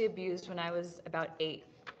sexually abused when I was about 8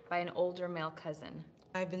 by an older male cousin.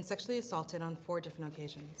 I've been sexually assaulted on 4 different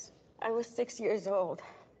occasions. I was 6 years old,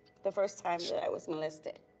 the first time that I was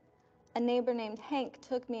molested. A neighbor named Hank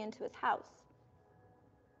took me into his house.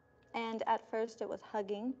 And at first it was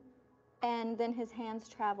hugging, and then his hands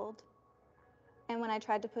traveled. And when I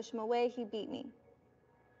tried to push him away, he beat me.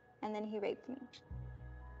 And then he raped me.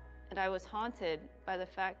 And I was haunted by the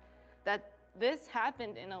fact that this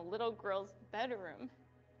happened in a little girl's bedroom.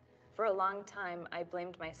 For a long time, I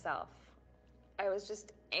blamed myself. I was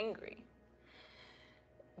just angry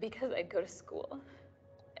because I'd go to school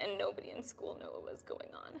and nobody in school knew what was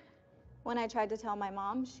going on. When I tried to tell my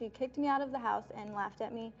mom, she kicked me out of the house and laughed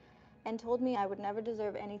at me and told me I would never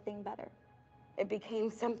deserve anything better. It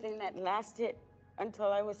became something that lasted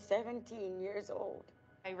until I was 17 years old.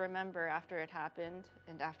 I remember after it happened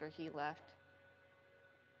and after he left,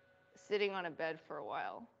 sitting on a bed for a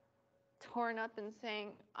while, torn up and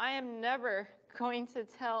saying, I am never going to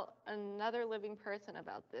tell another living person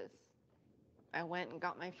about this. I went and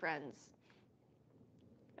got my friends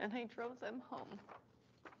and I drove them home.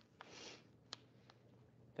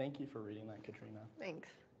 Thank you for reading that, Katrina. Thanks.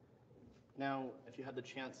 Now, if you had the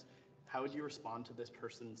chance, how would you respond to this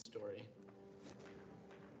person's story?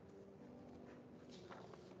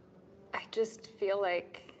 I just feel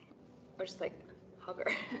like, or just like hug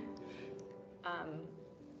her,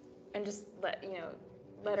 and just let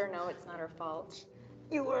her know it's not her fault.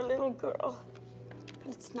 You were a little girl.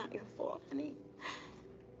 It's not your fault, honey.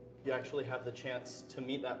 You actually have the chance to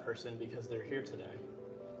meet that person because they're here today.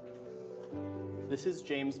 This is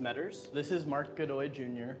James Metters. This is Mark Godoy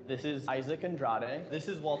Jr. This is Isaac Andrade. This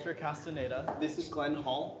is Walter Castaneda. This is Glenn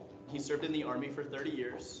Hall. He served in the Army for 30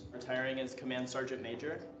 years, retiring as Command Sergeant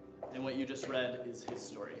Major. And what you just read is his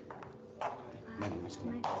story.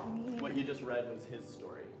 What you just read was his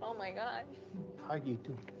story. Oh my God. How you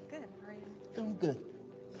doing? Good, how are you? Doing good.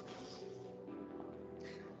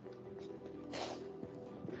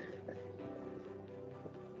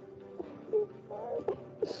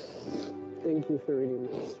 Thank you for reading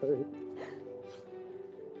my story.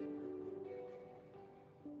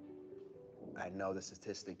 I know the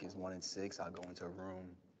statistic is 1 in 6. I'll go into a room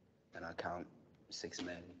and I count 6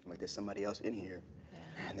 men. Like there's somebody else in here,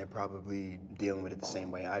 and they're probably dealing with it the same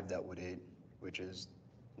way I've dealt with it, which is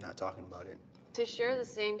not talking about it. To share the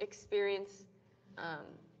same experience,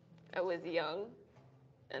 I was young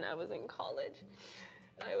and I was in college.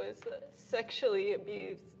 I was sexually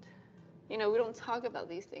abused. You know, we don't talk about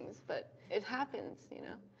these things, but it happens, you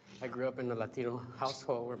know. I grew up in a Latino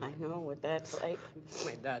household where I know what that's like.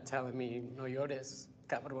 my dad telling me, no llores,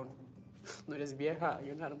 cabrón. No eres vieja,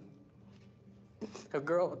 you're not a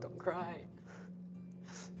girl, don't cry.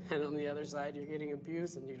 And on the other side, you're getting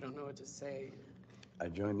abused and you don't know what to say. I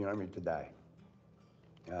joined the Army to die.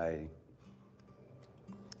 I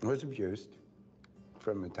was abused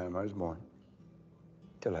from the time I was born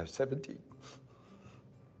till I was 17.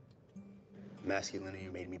 Masculinity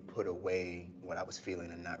made me put away what I was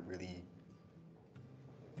feeling and not really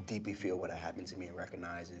deeply feel what had happened to me and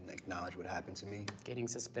recognize and acknowledge what happened to me. Getting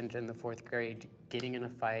suspended in the 4th grade, getting in a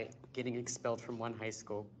fight, getting expelled from one high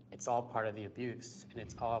school, it's all part of the abuse. And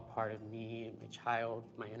it's all part of me and my child,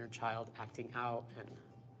 my inner child, acting out and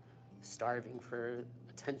starving for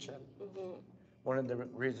attention. Mm-hmm. One of the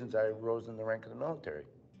reasons I rose in the rank of the military.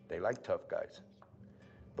 They like tough guys.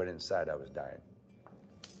 But inside I was dying.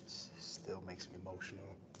 Still makes me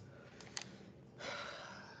emotional.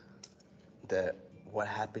 That what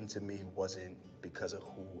happened to me wasn't because of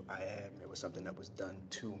who I am. It was something that was done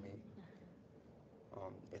to me.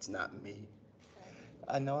 It's not me.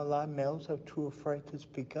 I know a lot of males are too afraid to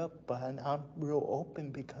speak up, but I'm real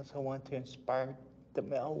open because I want to inspire the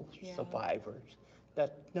male survivors.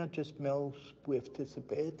 That not just males with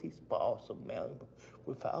disabilities, but also males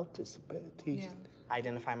without disabilities. I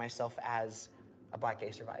identify myself as a Black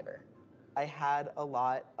gay survivor. I had a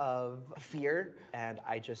lot of fear, and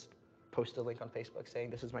I just posted a link on Facebook saying,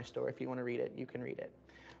 this is my story. If you want to read it, you can read it.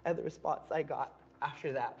 And the response I got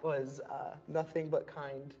after that was nothing but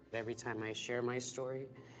kind. Every time I share my story,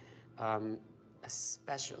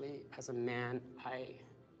 especially as a man,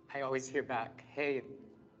 I always hear back, hey,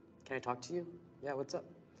 can I talk to you? Yeah, what's up?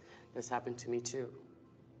 This happened to me too.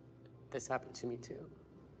 This happened to me too.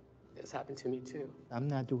 This happened to me too. I'm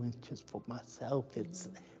not doing it just for myself. It's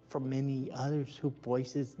for many others whose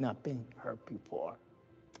voices not been heard before.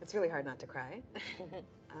 It's really hard not to cry.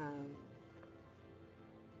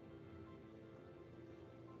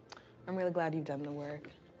 I'm really glad you've done the work,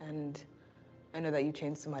 and I know that you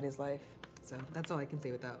changed somebody's life. So that's all I can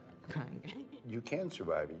say without crying. You can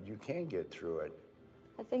survive it. You can get through it.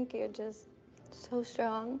 I think you're just so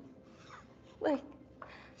strong. Like,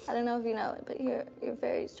 I don't know if you know it, but you're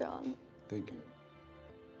very strong. Thank you.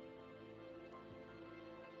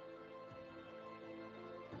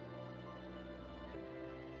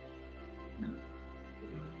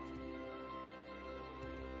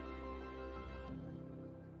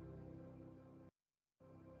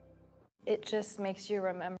 It just makes you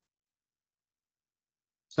remember.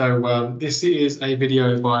 So this is a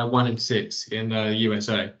video by 1 in 6 in the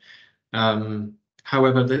USA.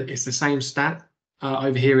 However, it's the same stat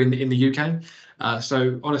over here in the UK.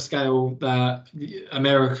 So on a scale that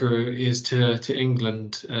America is to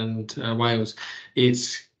England and Wales,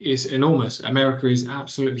 it's enormous. America is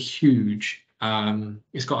absolutely huge.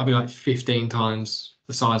 It's got to be like 15 times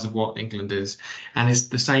the size of what England is, and it's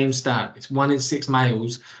the same stat. It's 1 in 6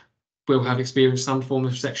 males will have experienced some form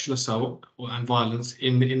of sexual assault and violence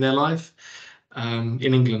in their life, in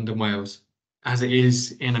England and Wales, as it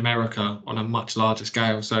is in America on a much larger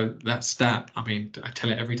scale. So that stat, I mean, I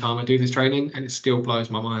tell it every time I do this training, and it still blows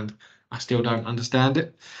my mind. I still don't understand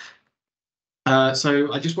it.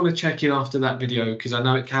 So I just want to check in after that video, because I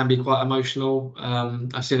know it can be quite emotional.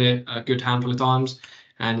 I've seen it a good handful of times,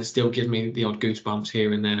 and it still gives me the odd goosebumps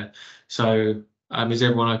here and there. So is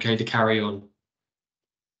everyone okay to carry on?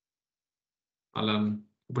 I'll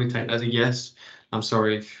probably take that as a yes. I'm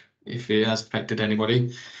sorry if it has affected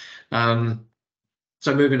anybody. So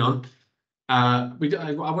moving on. I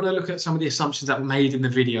want to look at some of the assumptions that were made in the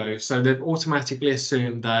video. So they've automatically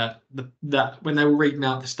assumed that that when they were reading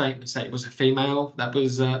out the statement, say it was a female that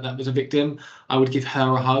was a victim, I would give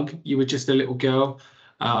her a hug. You were just a little girl.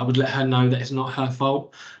 I would let her know that it's not her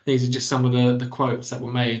fault. These are just some of the quotes that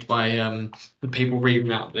were made by the people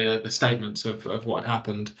reading out the statements of what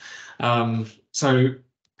happened. So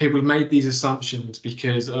people have made these assumptions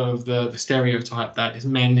because of the stereotype that it's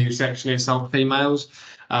men who sexually assault females.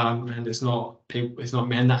 And it's not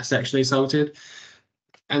men that are sexually assaulted,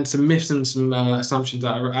 and some myths and some assumptions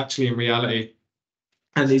that are actually in reality.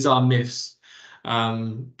 And these are myths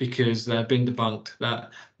because they've been debunked,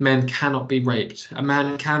 that men cannot be raped. A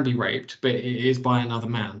man can be raped, but it is by another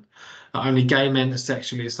man. Only gay men are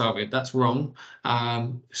sexually assaulted. That's wrong.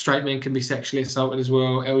 Straight men can be sexually assaulted as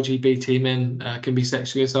well. LGBT men can be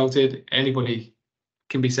sexually assaulted. Anybody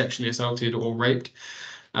can be sexually assaulted or raped.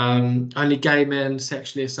 Only gay men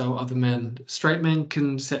sexually assault other men. Straight men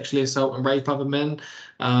can sexually assault and rape other men.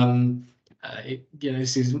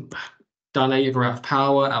 This is done either out of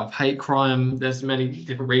power, out of hate crime. There's many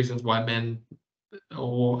different reasons why men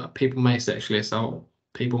or people may sexually assault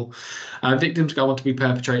people. Victims go on to be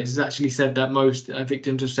perpetrators. It's actually said that most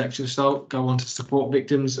victims of sexual assault go on to support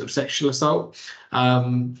victims of sexual assault.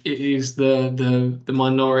 It is the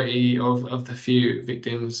minority of the few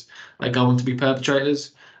victims that go on to be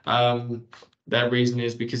perpetrators. Their reason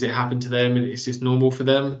is because it happened to them and it's just normal for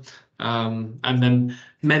them. And then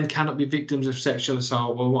men cannot be victims of sexual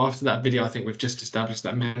assault. Well, after that video, I think we've just established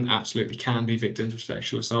that men absolutely can be victims of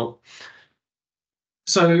sexual assault.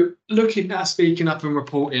 So looking at speaking up and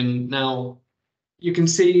reporting now, you can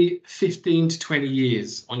see 15 to 20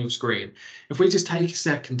 years on your screen. If we just take a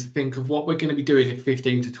second to think of what we're going to be doing in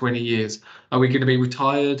 15 to 20 years, are we going to be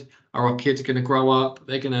retired? Are our kids going to grow up?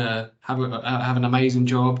 They're going to have an amazing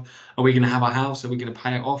job? Are we going to have a house? Are we going to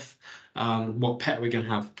pay it off? What pet are we going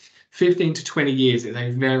to have? 15 to 20 years is a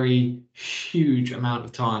very huge amount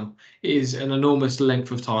of time. It is an enormous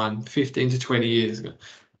length of time. 15 to 20 years.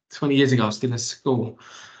 20 years ago, I was still in school,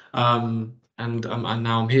 and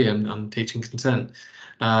now I'm here and I'm teaching consent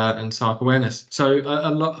and psych awareness. So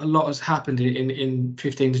a lot has happened in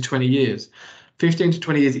 15 to 20 years. 15 to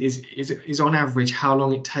 20 years is on average how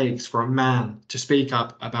long it takes for a man to speak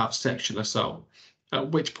up about sexual assault,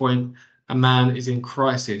 at which point a man is in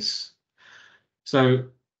crisis. So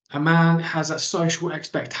a man has that social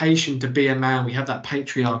expectation to be a man. We have that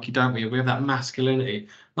patriarchy, don't we? We have that masculinity.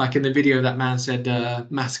 Like in the video, that man said,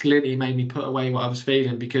 masculinity made me put away what I was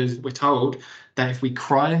feeling, because we're told that if we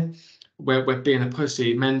cry, we're being a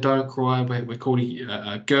pussy. Men don't cry. We're called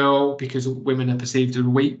a girl because women are perceived as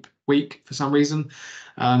weak for some reason.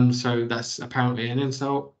 So that's apparently an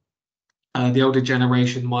insult. The older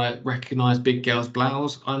generation might recognize big girl's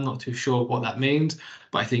blouse. I'm not too sure what that means,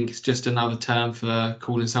 but I think it's just another term for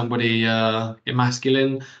calling somebody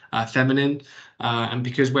masculine, feminine. And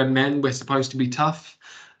because we're men, we're supposed to be tough.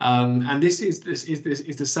 And this is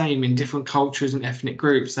the same in different cultures and ethnic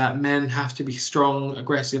groups, that men have to be strong,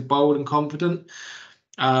 aggressive, bold, and confident.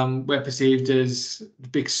 We're perceived as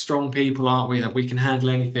big, strong people, aren't we? That we can handle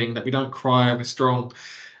anything, that we don't cry, we're strong.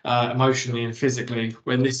 Emotionally and physically,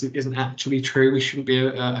 when this isn't actually true. We shouldn't be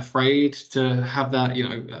afraid to have that,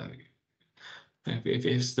 if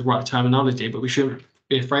it's the right terminology, but we shouldn't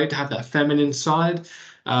be afraid to have that feminine side.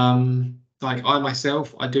 Like I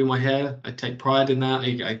myself, I do my hair, I take pride in that.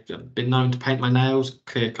 I've been known to paint my nails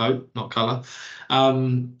clear coat, not colour.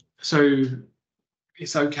 So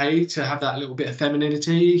it's okay to have that little bit of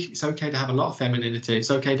femininity. It's okay to have a lot of femininity. It's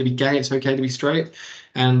okay to be gay. It's okay to be straight.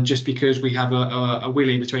 And just because we have a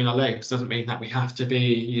willy between our legs doesn't mean that we have to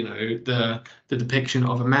be, the depiction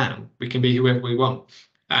of a man. We can be whoever we want.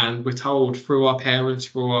 And we're told through our parents,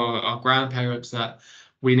 through our grandparents, that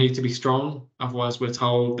we need to be strong. Otherwise, we're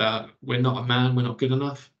told that we're not a man, we're not good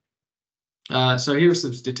enough. So here are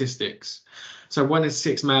some statistics. So 1 in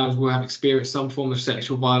 6 males will have experienced some form of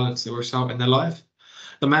sexual violence or assault in their life.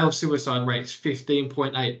 The male suicide rate is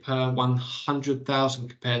 15.8 per 100,000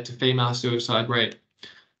 compared to female suicide rate.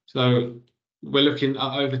 So we're looking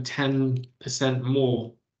at over 10%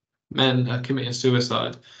 more men are committing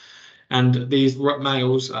suicide. And these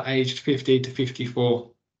males are aged 50 to 54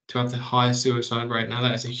 to have the highest suicide rate. Now,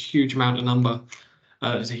 that is a huge amount of number.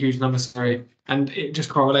 It's a huge number, sorry. And it just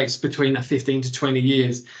correlates between 15 to 20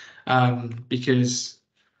 years, because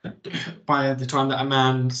by the time that a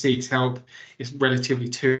man seeks help, it's relatively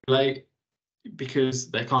too late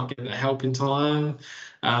because they can't get the help in time.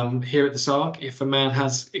 Here at the SARC, if a man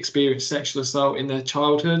has experienced sexual assault in their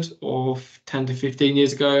childhood or 10 to 15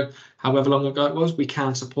 years ago, however long ago it was, we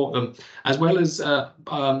can support them, as well as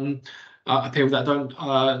people that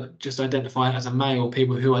don't just identify as a male,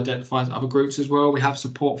 people who identify as other groups as well. We have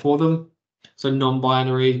support for them. So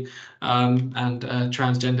non-binary and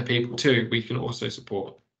transgender people too, we can also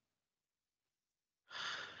support.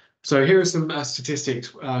 So here are some statistics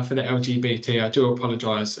for the LGBT. I do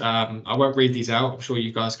apologise. I won't read these out. I'm sure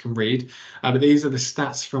you guys can read. But these are the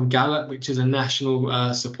stats from Gallup, which is a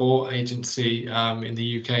national support agency in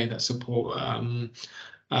the UK that support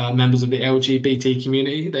members of the LGBT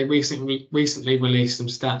community. They recently released some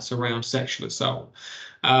stats around sexual assault.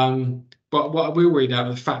 But what I will read out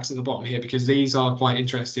are the facts at the bottom here, because these are quite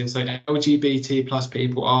interesting. So LGBT plus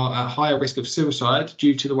people are at higher risk of suicide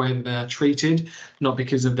due to the way that they're treated, not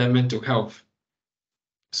because of their mental health.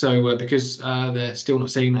 So because they're still not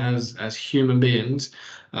seen as human beings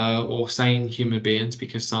or sane human beings,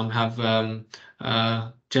 because some have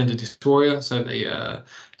gender dysphoria. So they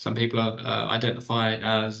some people identify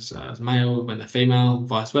as male when they're female,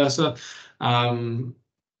 vice versa.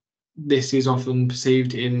 This is often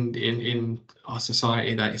perceived in our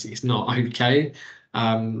society that it's not okay.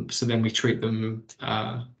 So then we treat them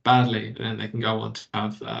badly, and they can go on to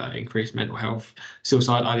have increased mental health,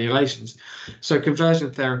 suicide ideations. So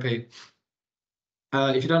conversion therapy.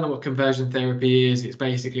 If you don't know what conversion therapy is, it's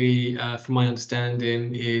basically, from my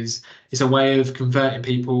understanding, it's a way of converting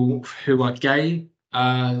people who are gay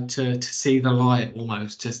to see the light,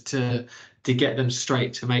 almost, just to get them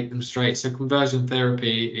straight, to make them straight. So conversion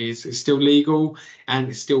therapy is still legal and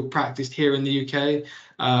it's still practiced here in the UK,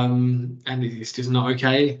 and it's just not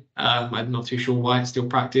okay. I'm not too sure why it's still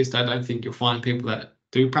practiced. I don't think you'll find people that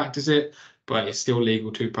do practice it, but it's still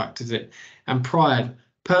legal to practice it. And Pride.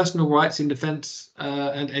 Personal rights in defence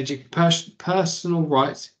personal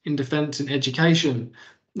rights in defence and education.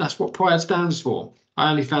 That's what Pride stands for.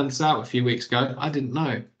 I only found this out a few weeks ago. I didn't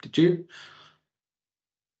know. Did you?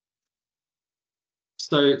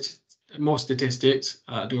 So more statistics.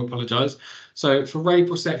 I do apologise. So for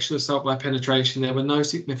rape or sexual assault by penetration, there were no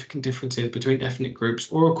significant differences between ethnic groups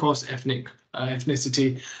or across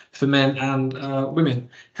ethnicity for men and women.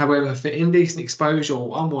 However, for indecent exposure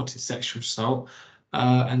or unwanted sexual assault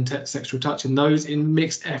and sexual touching, those in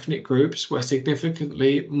mixed ethnic groups were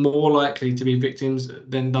significantly more likely to be victims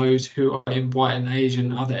than those who are in white and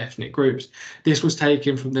Asian other ethnic groups. This was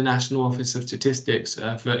taken from the National Office of Statistics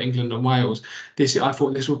for England and Wales. I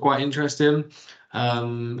thought this was quite interesting.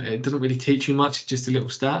 It doesn't really teach you much, just a little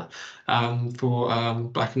stat for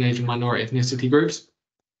Black and Asian minority ethnicity groups.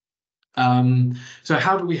 So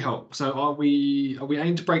how do we help? So we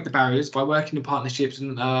aim to break the barriers by working in partnerships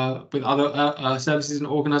and with other services and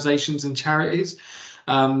organisations and charities.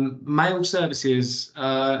 Male services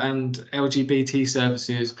and LGBT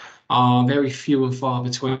services are very few and far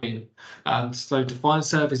between. So to find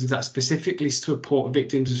services that specifically support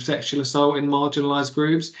victims of sexual assault in marginalised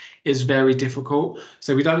groups is very difficult.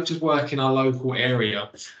 So we don't just work in our local area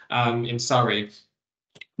in Surrey.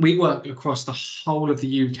 We work across the whole of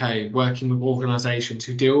the UK, working with organisations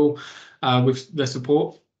who deal with the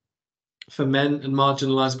support for men and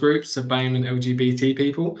marginalised groups, so BAME and LGBT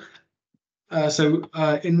people.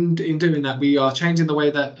 In doing that, we are changing the way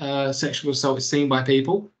that sexual assault is seen by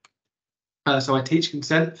people. So I teach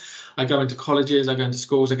consent. I go into colleges, I go into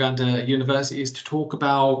schools, I go into universities to talk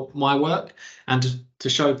about my work and to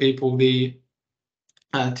show people the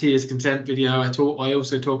Tia's consent video. I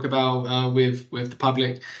also talk about with the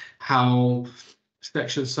public how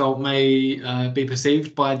sexual assault may be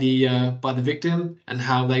perceived by the victim and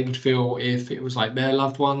how they would feel if it was like their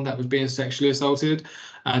loved one that was being sexually assaulted,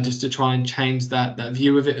 just to try and change that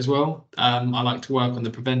view of it as well. I like to work on the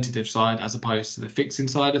preventative side as opposed to the fixing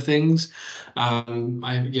side of things.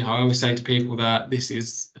 I always say to people that this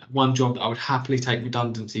is one job that I would happily take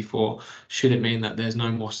redundancy for, should it mean that there's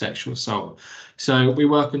no more sexual assault. So we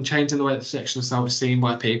work on changing the way that sexual assault is seen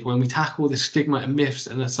by people, and we tackle the stigma and myths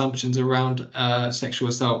and assumptions around sexual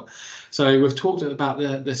assault. So we've talked about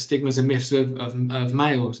the stigmas and myths of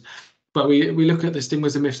males. but we look at the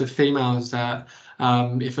stigmas and myths of females that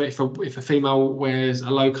if a female wears a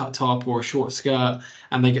low cut top or a short skirt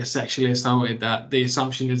and they get sexually assaulted, that the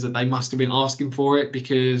assumption is that they must have been asking for it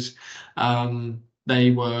because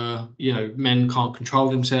they were, you know, men can't control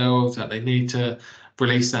themselves, that they need to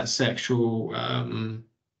release that sexual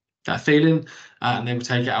that feeling, and they will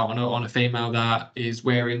take it out on a female that is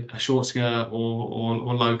wearing a short skirt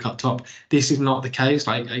or low cut top. This is not the case.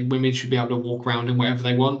 Like women should be able to walk around in whatever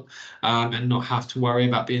they want, and not have to worry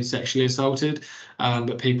about being sexually assaulted.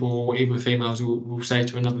 But people, even females, will say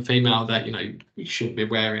to another female that, you know, you shouldn't be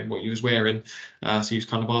wearing what you was wearing, so you're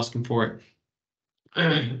kind of asking for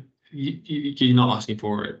it. You're not asking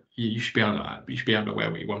for it. You should be able to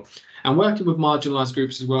wear what you want. And working with marginalised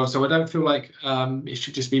groups as well. So I don't feel like it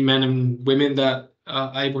should just be men and women that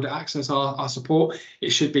are able to access our support.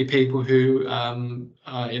 It should be people who are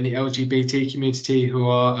in the LGBT community, who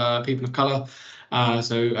are people of colour,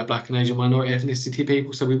 so Black and Asian minority ethnicity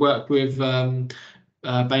people. So we work with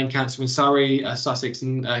Bain Cancer in Surrey, Sussex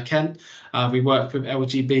and Kent. We work with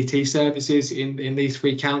LGBT services in these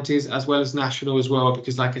 3 counties, as well as national as well,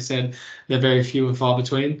 because like I said, they're very few and far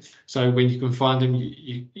between. So when you can find them,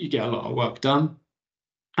 you get a lot of work done.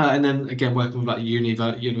 And then again, working with like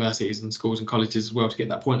universities and schools and colleges as well to get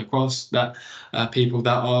that point across that people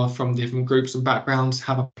that are from different groups and backgrounds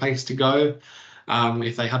have a place to go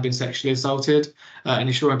if they have been sexually assaulted, and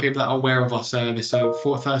ensuring people that are aware of our service. So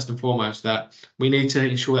first and foremost, that we need to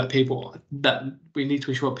ensure people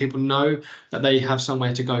know that they have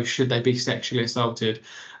somewhere to go should they be sexually assaulted.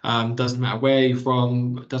 Doesn't matter where you're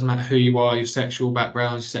from, doesn't matter who you are, your sexual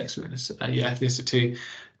background, your sexual your ethnicity.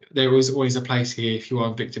 There is always a place here if you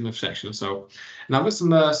are a victim of sexual assault. And I've got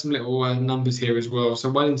some little numbers here as well. So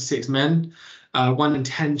 1 in 6 men, 1 in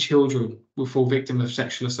 10 children will fall victim of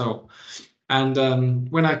sexual assault.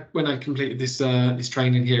 And when I completed this this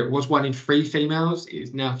training here, it was 1 in 3 females.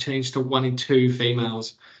 It's now changed to 1 in 2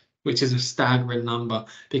 females, which is a staggering number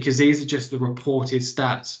because these are just the reported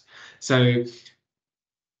stats. So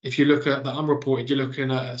if you look at the unreported, you're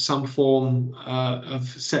looking at some form of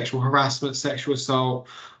sexual harassment, sexual assault,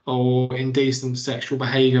 or indecent sexual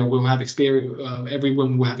behaviour. Will have experience. Every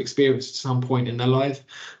woman will have experienced at some point in their life,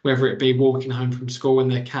 whether it be walking home from school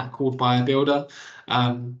and they're catcalled by a builder.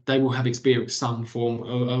 They will have experienced some form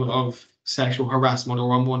of sexual harassment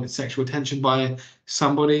or unwanted sexual attention by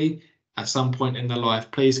somebody at some point in their life.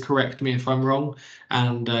 Please correct me if I'm wrong.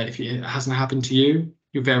 And if it hasn't happened to you,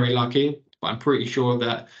 you're very lucky. But I'm pretty sure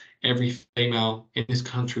that every female in this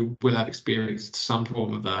country will have experienced some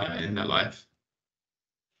form of that in their life.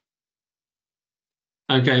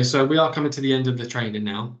 Okay, so we are coming to the end of the training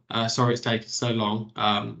now. Sorry it's taken so long.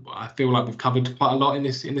 I feel like we've covered quite a lot in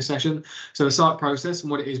this session. So the SARC process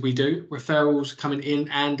and what it is we do, referrals coming in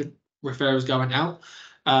and referrals going out.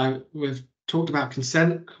 We've talked about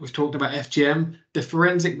consent, we've talked about FGM, the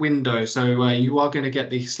forensic window. So you are going to get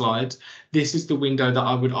these slides. This is the window that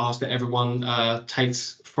I would ask that everyone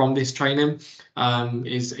takes from this training,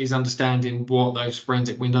 is understanding what those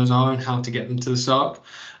forensic windows are and how to get them to the SARC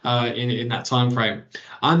in that time frame.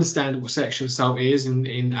 I understand what sexual assault is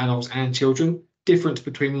in adults and children, difference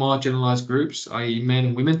between marginalised groups, i.e. men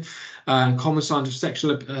and women, and common signs of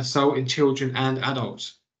sexual assault in children and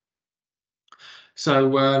adults.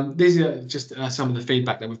 So these are just some of the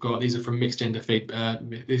feedback that we've got. These are from mixed gender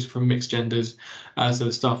these are from mixed genders. So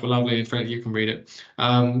the staff are lovely and friendly. You can read it.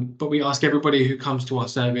 But we ask everybody who comes to our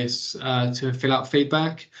service to fill out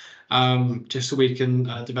feedback, just so we can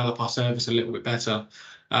develop our service a little bit better.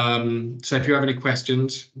 So if you have any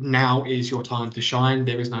questions, now is your time to shine.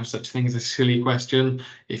 There is no such thing as a silly question.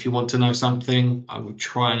 If you want to know something, I will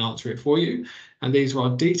try and answer it for you. And these are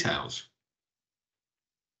our details.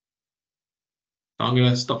 I'm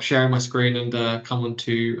going to stop sharing my screen and come on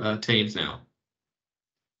to Teams now.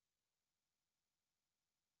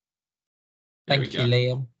 Thank you,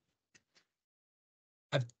 Liam.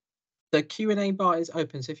 The Q&A bar is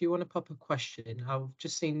open, so if you want to pop a question, I've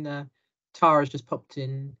just seen Tara's just popped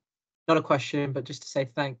in, not a question, but just to say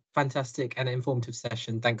fantastic and informative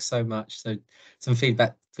session. Thanks so much. So some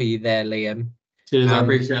feedback for you there, Liam. Cheers, I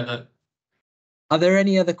appreciate that. Are there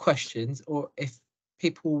any other questions, or if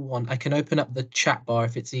people want, I can open up the chat bar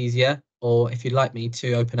if it's easier, or if you'd like me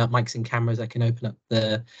to open up mics and cameras, I can open up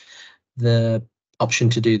the option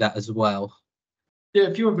to do that as well. Yeah,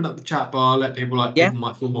 if you open up the chat bar, let people people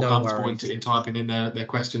might feel more comfortable in typing in their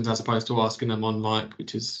questions as opposed to asking them on mic,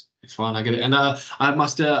 which is it's fine. I get it. And I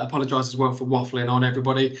must apologise as well for waffling on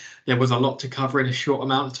everybody. There was a lot to cover in a short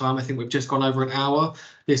amount of time. I think we've just gone over an hour.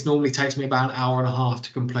 This normally takes me about an hour and a half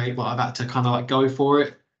to complete, but I've had to kind of go for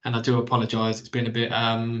it. And I do apologise. It's been a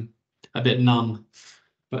bit numb.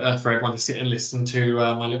 for everyone to sit and listen to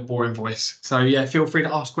my little boring voice. So yeah, feel free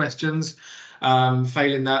to ask questions.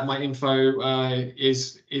 Failing that, my info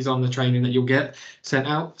is on the training that you'll get sent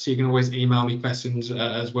out, so you can always email me questions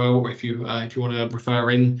as well, or if you want to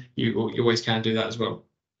refer in, you always can do that as well.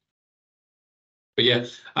 But yeah,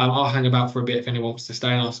 I'll hang about for a bit if anyone wants to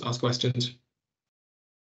stay and ask questions.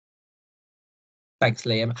 Thanks,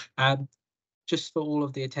 Liam. Just for all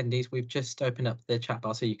of the attendees, we've just opened up the chat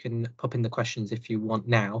bar so you can pop in the questions if you want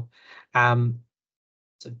now.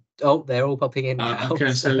 Oh, they're all popping in now.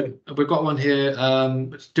 Okay, so we've got one here.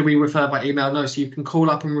 Do we refer by email? No, so you can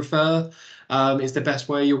call up and refer. It's the best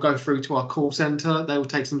way. You'll go through to our call centre. They will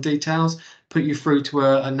take some details, put you through to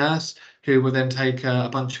a nurse who will then take a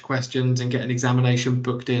bunch of questions and get an examination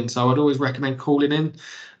booked in. So I'd always recommend calling in.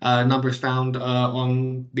 Number is found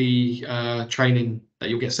on the training that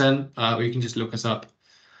you'll get sent, or you can just look us up.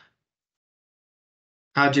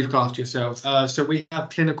 How do you look after yourself? So we have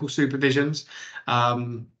clinical supervisions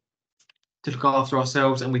to look after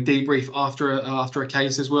ourselves, and we debrief after a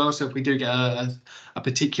case as well. So if we do get a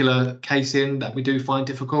particular case in that we do find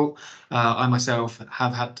difficult, I myself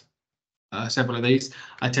have had several of these.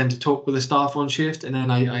 I tend to talk with the staff on shift, and then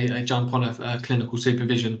I jump on a clinical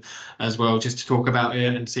supervision as well, just to talk about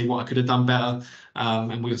it and see what I could have done better.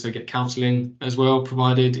 And we also get counselling as well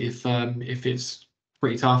provided if it's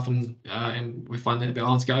pretty tough and we find it a bit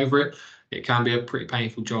hard to get over it. It can be a pretty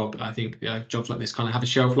painful job. I think jobs like this kind of have a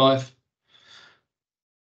shelf life.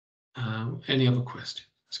 Any other questions?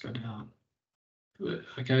 Let's go down.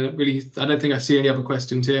 Okay, I don't think I see any other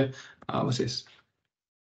questions here. What's this?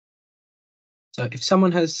 So if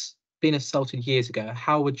someone has been assaulted years ago,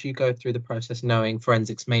 how would you go through the process knowing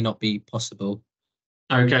forensics may not be possible?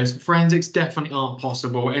 Okay, so forensics definitely aren't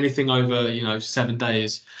possible. Anything over 7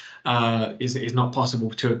 days is not possible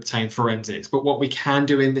to obtain forensics. But what we can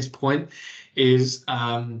do in this point is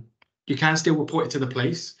you can still report it to the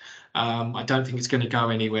police. I don't think it's going to go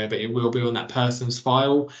anywhere, but it will be on that person's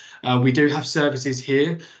file. We do have services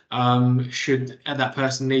here. Should that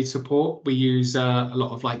person need support, we use a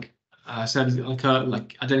lot of services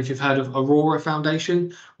like I don't know if you've heard of Aurora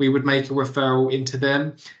Foundation. We would make a referral into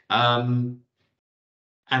them.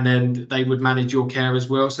 And then they would manage your care as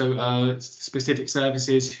well. So specific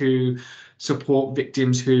services who support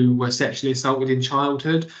victims who were sexually assaulted in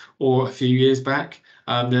childhood or a few years back.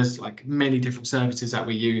 There's many different services that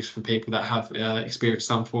we use for people that have experienced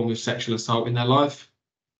some form of sexual assault in their life.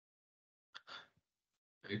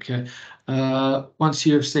 Okay. Once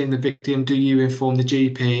you have seen the victim, do you inform the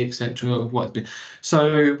GP, etc., of what's been?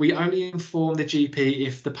 So we only inform the GP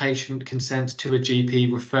if the patient consents to a GP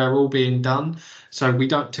referral being done. So we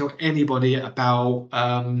don't tell anybody about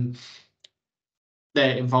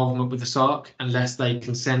their involvement with the SARC unless they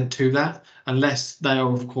consent to that, unless they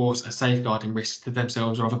are, of course, a safeguarding risk to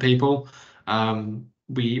themselves or other people.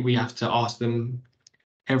 We have to ask them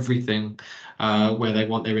everything where they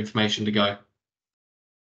want their information to go.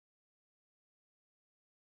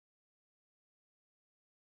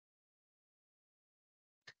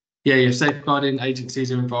 Yeah, if safeguarding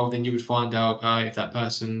agencies are involved, then you would find out if that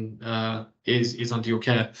person is under your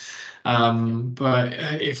care. But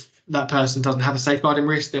if that person doesn't have a safeguarding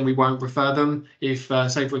risk, then we won't refer them. If,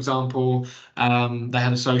 say, for example, they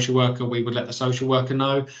had a social worker, we would let the social worker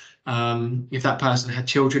know. If that person had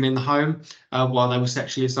children in the home while they were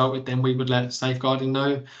sexually assaulted, then we would let safeguarding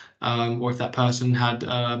know. Or if that person had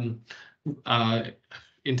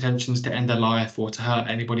intentions to end their life or to hurt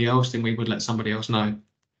anybody else, then we would let somebody else know.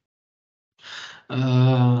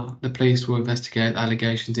 The police will investigate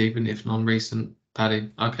allegations even if non-recent.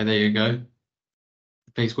 Paddy, okay, there you go.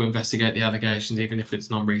 The police will investigate the allegations even if it's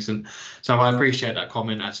non-recent. So I appreciate that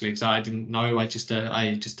comment actually, because I didn't know. I just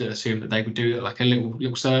assumed that they would do like a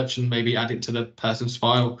little search and maybe add it to the person's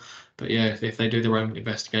file. But yeah, if they do their own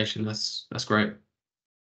investigation, that's great.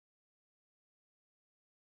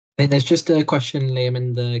 There's just a question, Liam,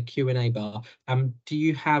 in the Q&A bar. Do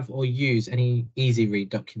you have or use any easy read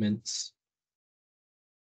documents?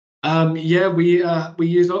 Yeah, we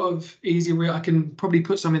use a lot of easy read. I can probably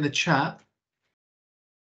put some in the chat,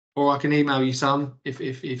 or I can email you some if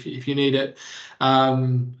you need it.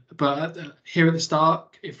 But here at the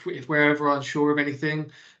start, if we're ever unsure of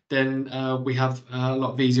anything, then we have a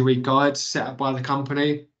lot of easy read guides set up by the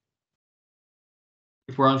company.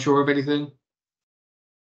 If we're unsure of anything,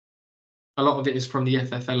 a lot of it is from the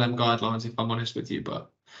FFLM guidelines, if I'm honest with you.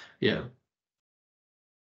 But yeah.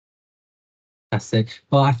 That's it.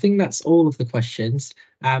 Well, I think that's all of the questions.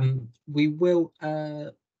 We will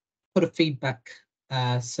put a feedback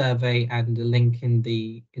survey and a link in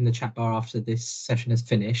the chat bar after this session is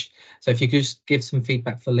finished. So if you could just give some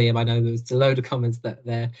feedback for Liam. I know there's a load of comments that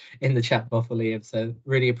there in the chat bar for Liam, so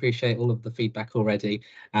really appreciate all of the feedback already.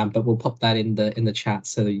 But we'll pop that in the chat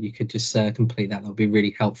so that you could just complete that. That'll be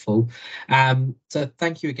really helpful. So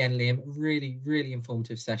thank you again, Liam. Really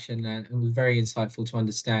informative session, and it was very insightful to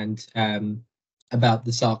understand about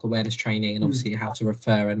the SARC awareness training and obviously how to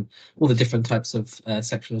refer and all the different types of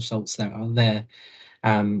sexual assaults that are there.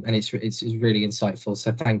 And it's really insightful,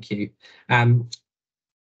 so thank you.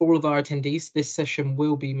 All of our attendees, this session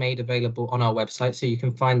will be made available on our website, so you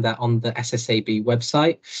can find that on the SSAB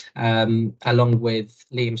website, along with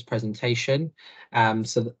Liam's presentation.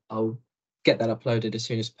 So that I'll get that uploaded as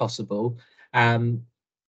soon as possible.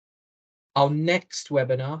 Our next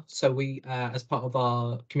webinar, so we, as part of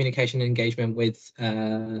our communication and engagement with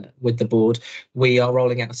the board, we are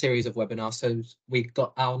rolling out a series of webinars. So we've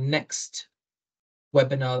got our next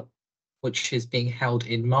webinar, which is being held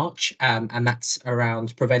in March, and that's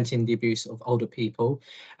around preventing the abuse of older people,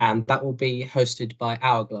 and that will be hosted by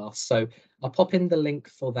Hourglass. So I'll pop in the link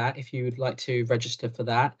for that if you would like to register for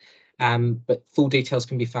that. But full details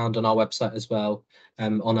can be found on our website as well,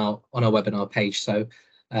 on our webinar page. So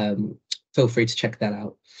feel free to check that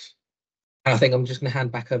out. And I think I'm just going to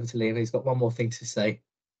hand back over to Liam. He's got one more thing to say.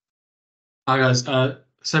 Hi guys.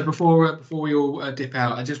 So before we all dip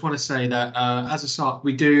out, I just want to say that as a SARC,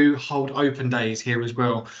 we do hold open days here as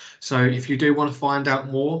well. So if you do want to find out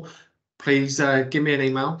more, please give me an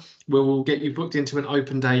email. We'll get you booked into an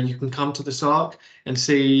open day. You can come to the SARC and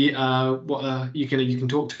see what you can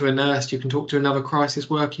talk to a nurse, you can talk to another crisis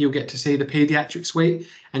worker, you'll get to see the paediatric suite,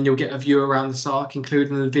 and you'll get a view around the SARC,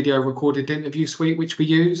 including the video recorded interview suite, which we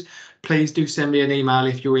use. Please do send me an email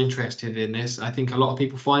if you're interested in this. I think a lot of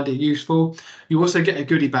people find it useful. You also get a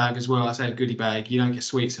goodie bag as well. I say a goodie bag. You don't get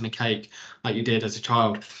sweets and a cake like you did as a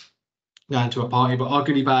child going to a party, but our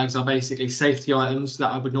goodie bags are basically safety items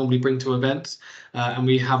that I would normally bring to events, and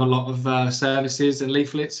we have a lot of services and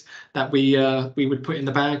leaflets that we would put in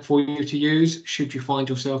the bag for you to use should you find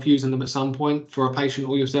yourself using them at some point for a patient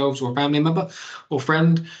or yourselves or a family member or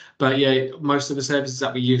friend. But yeah, most of the services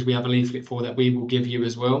that we use, we have a leaflet for that we will give you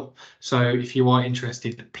as well. So if you are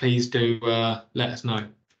interested, please do let us know.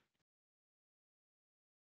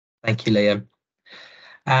 Thank you, Liam.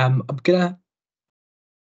 I'm gonna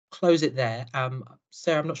close it there.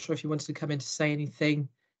 Sarah, I'm not sure if you wanted to come in to say anything.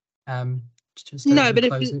 No, but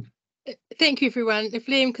thank you everyone. If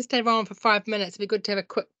Liam could stay around for 5 minutes, it'd be good to have a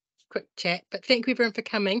quick chat. But thank you everyone for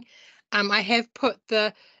coming. I have put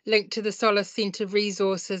the link to the Solace Centre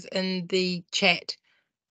resources in the chat.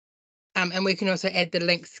 And we can also add the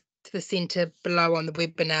links to the centre below on the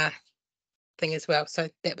webinar thing as well. So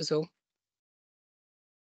that was all.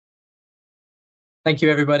 Thank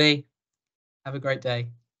you, everybody. Have a great day.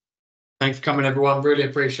 Thanks for coming, everyone. Really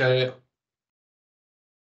appreciate it.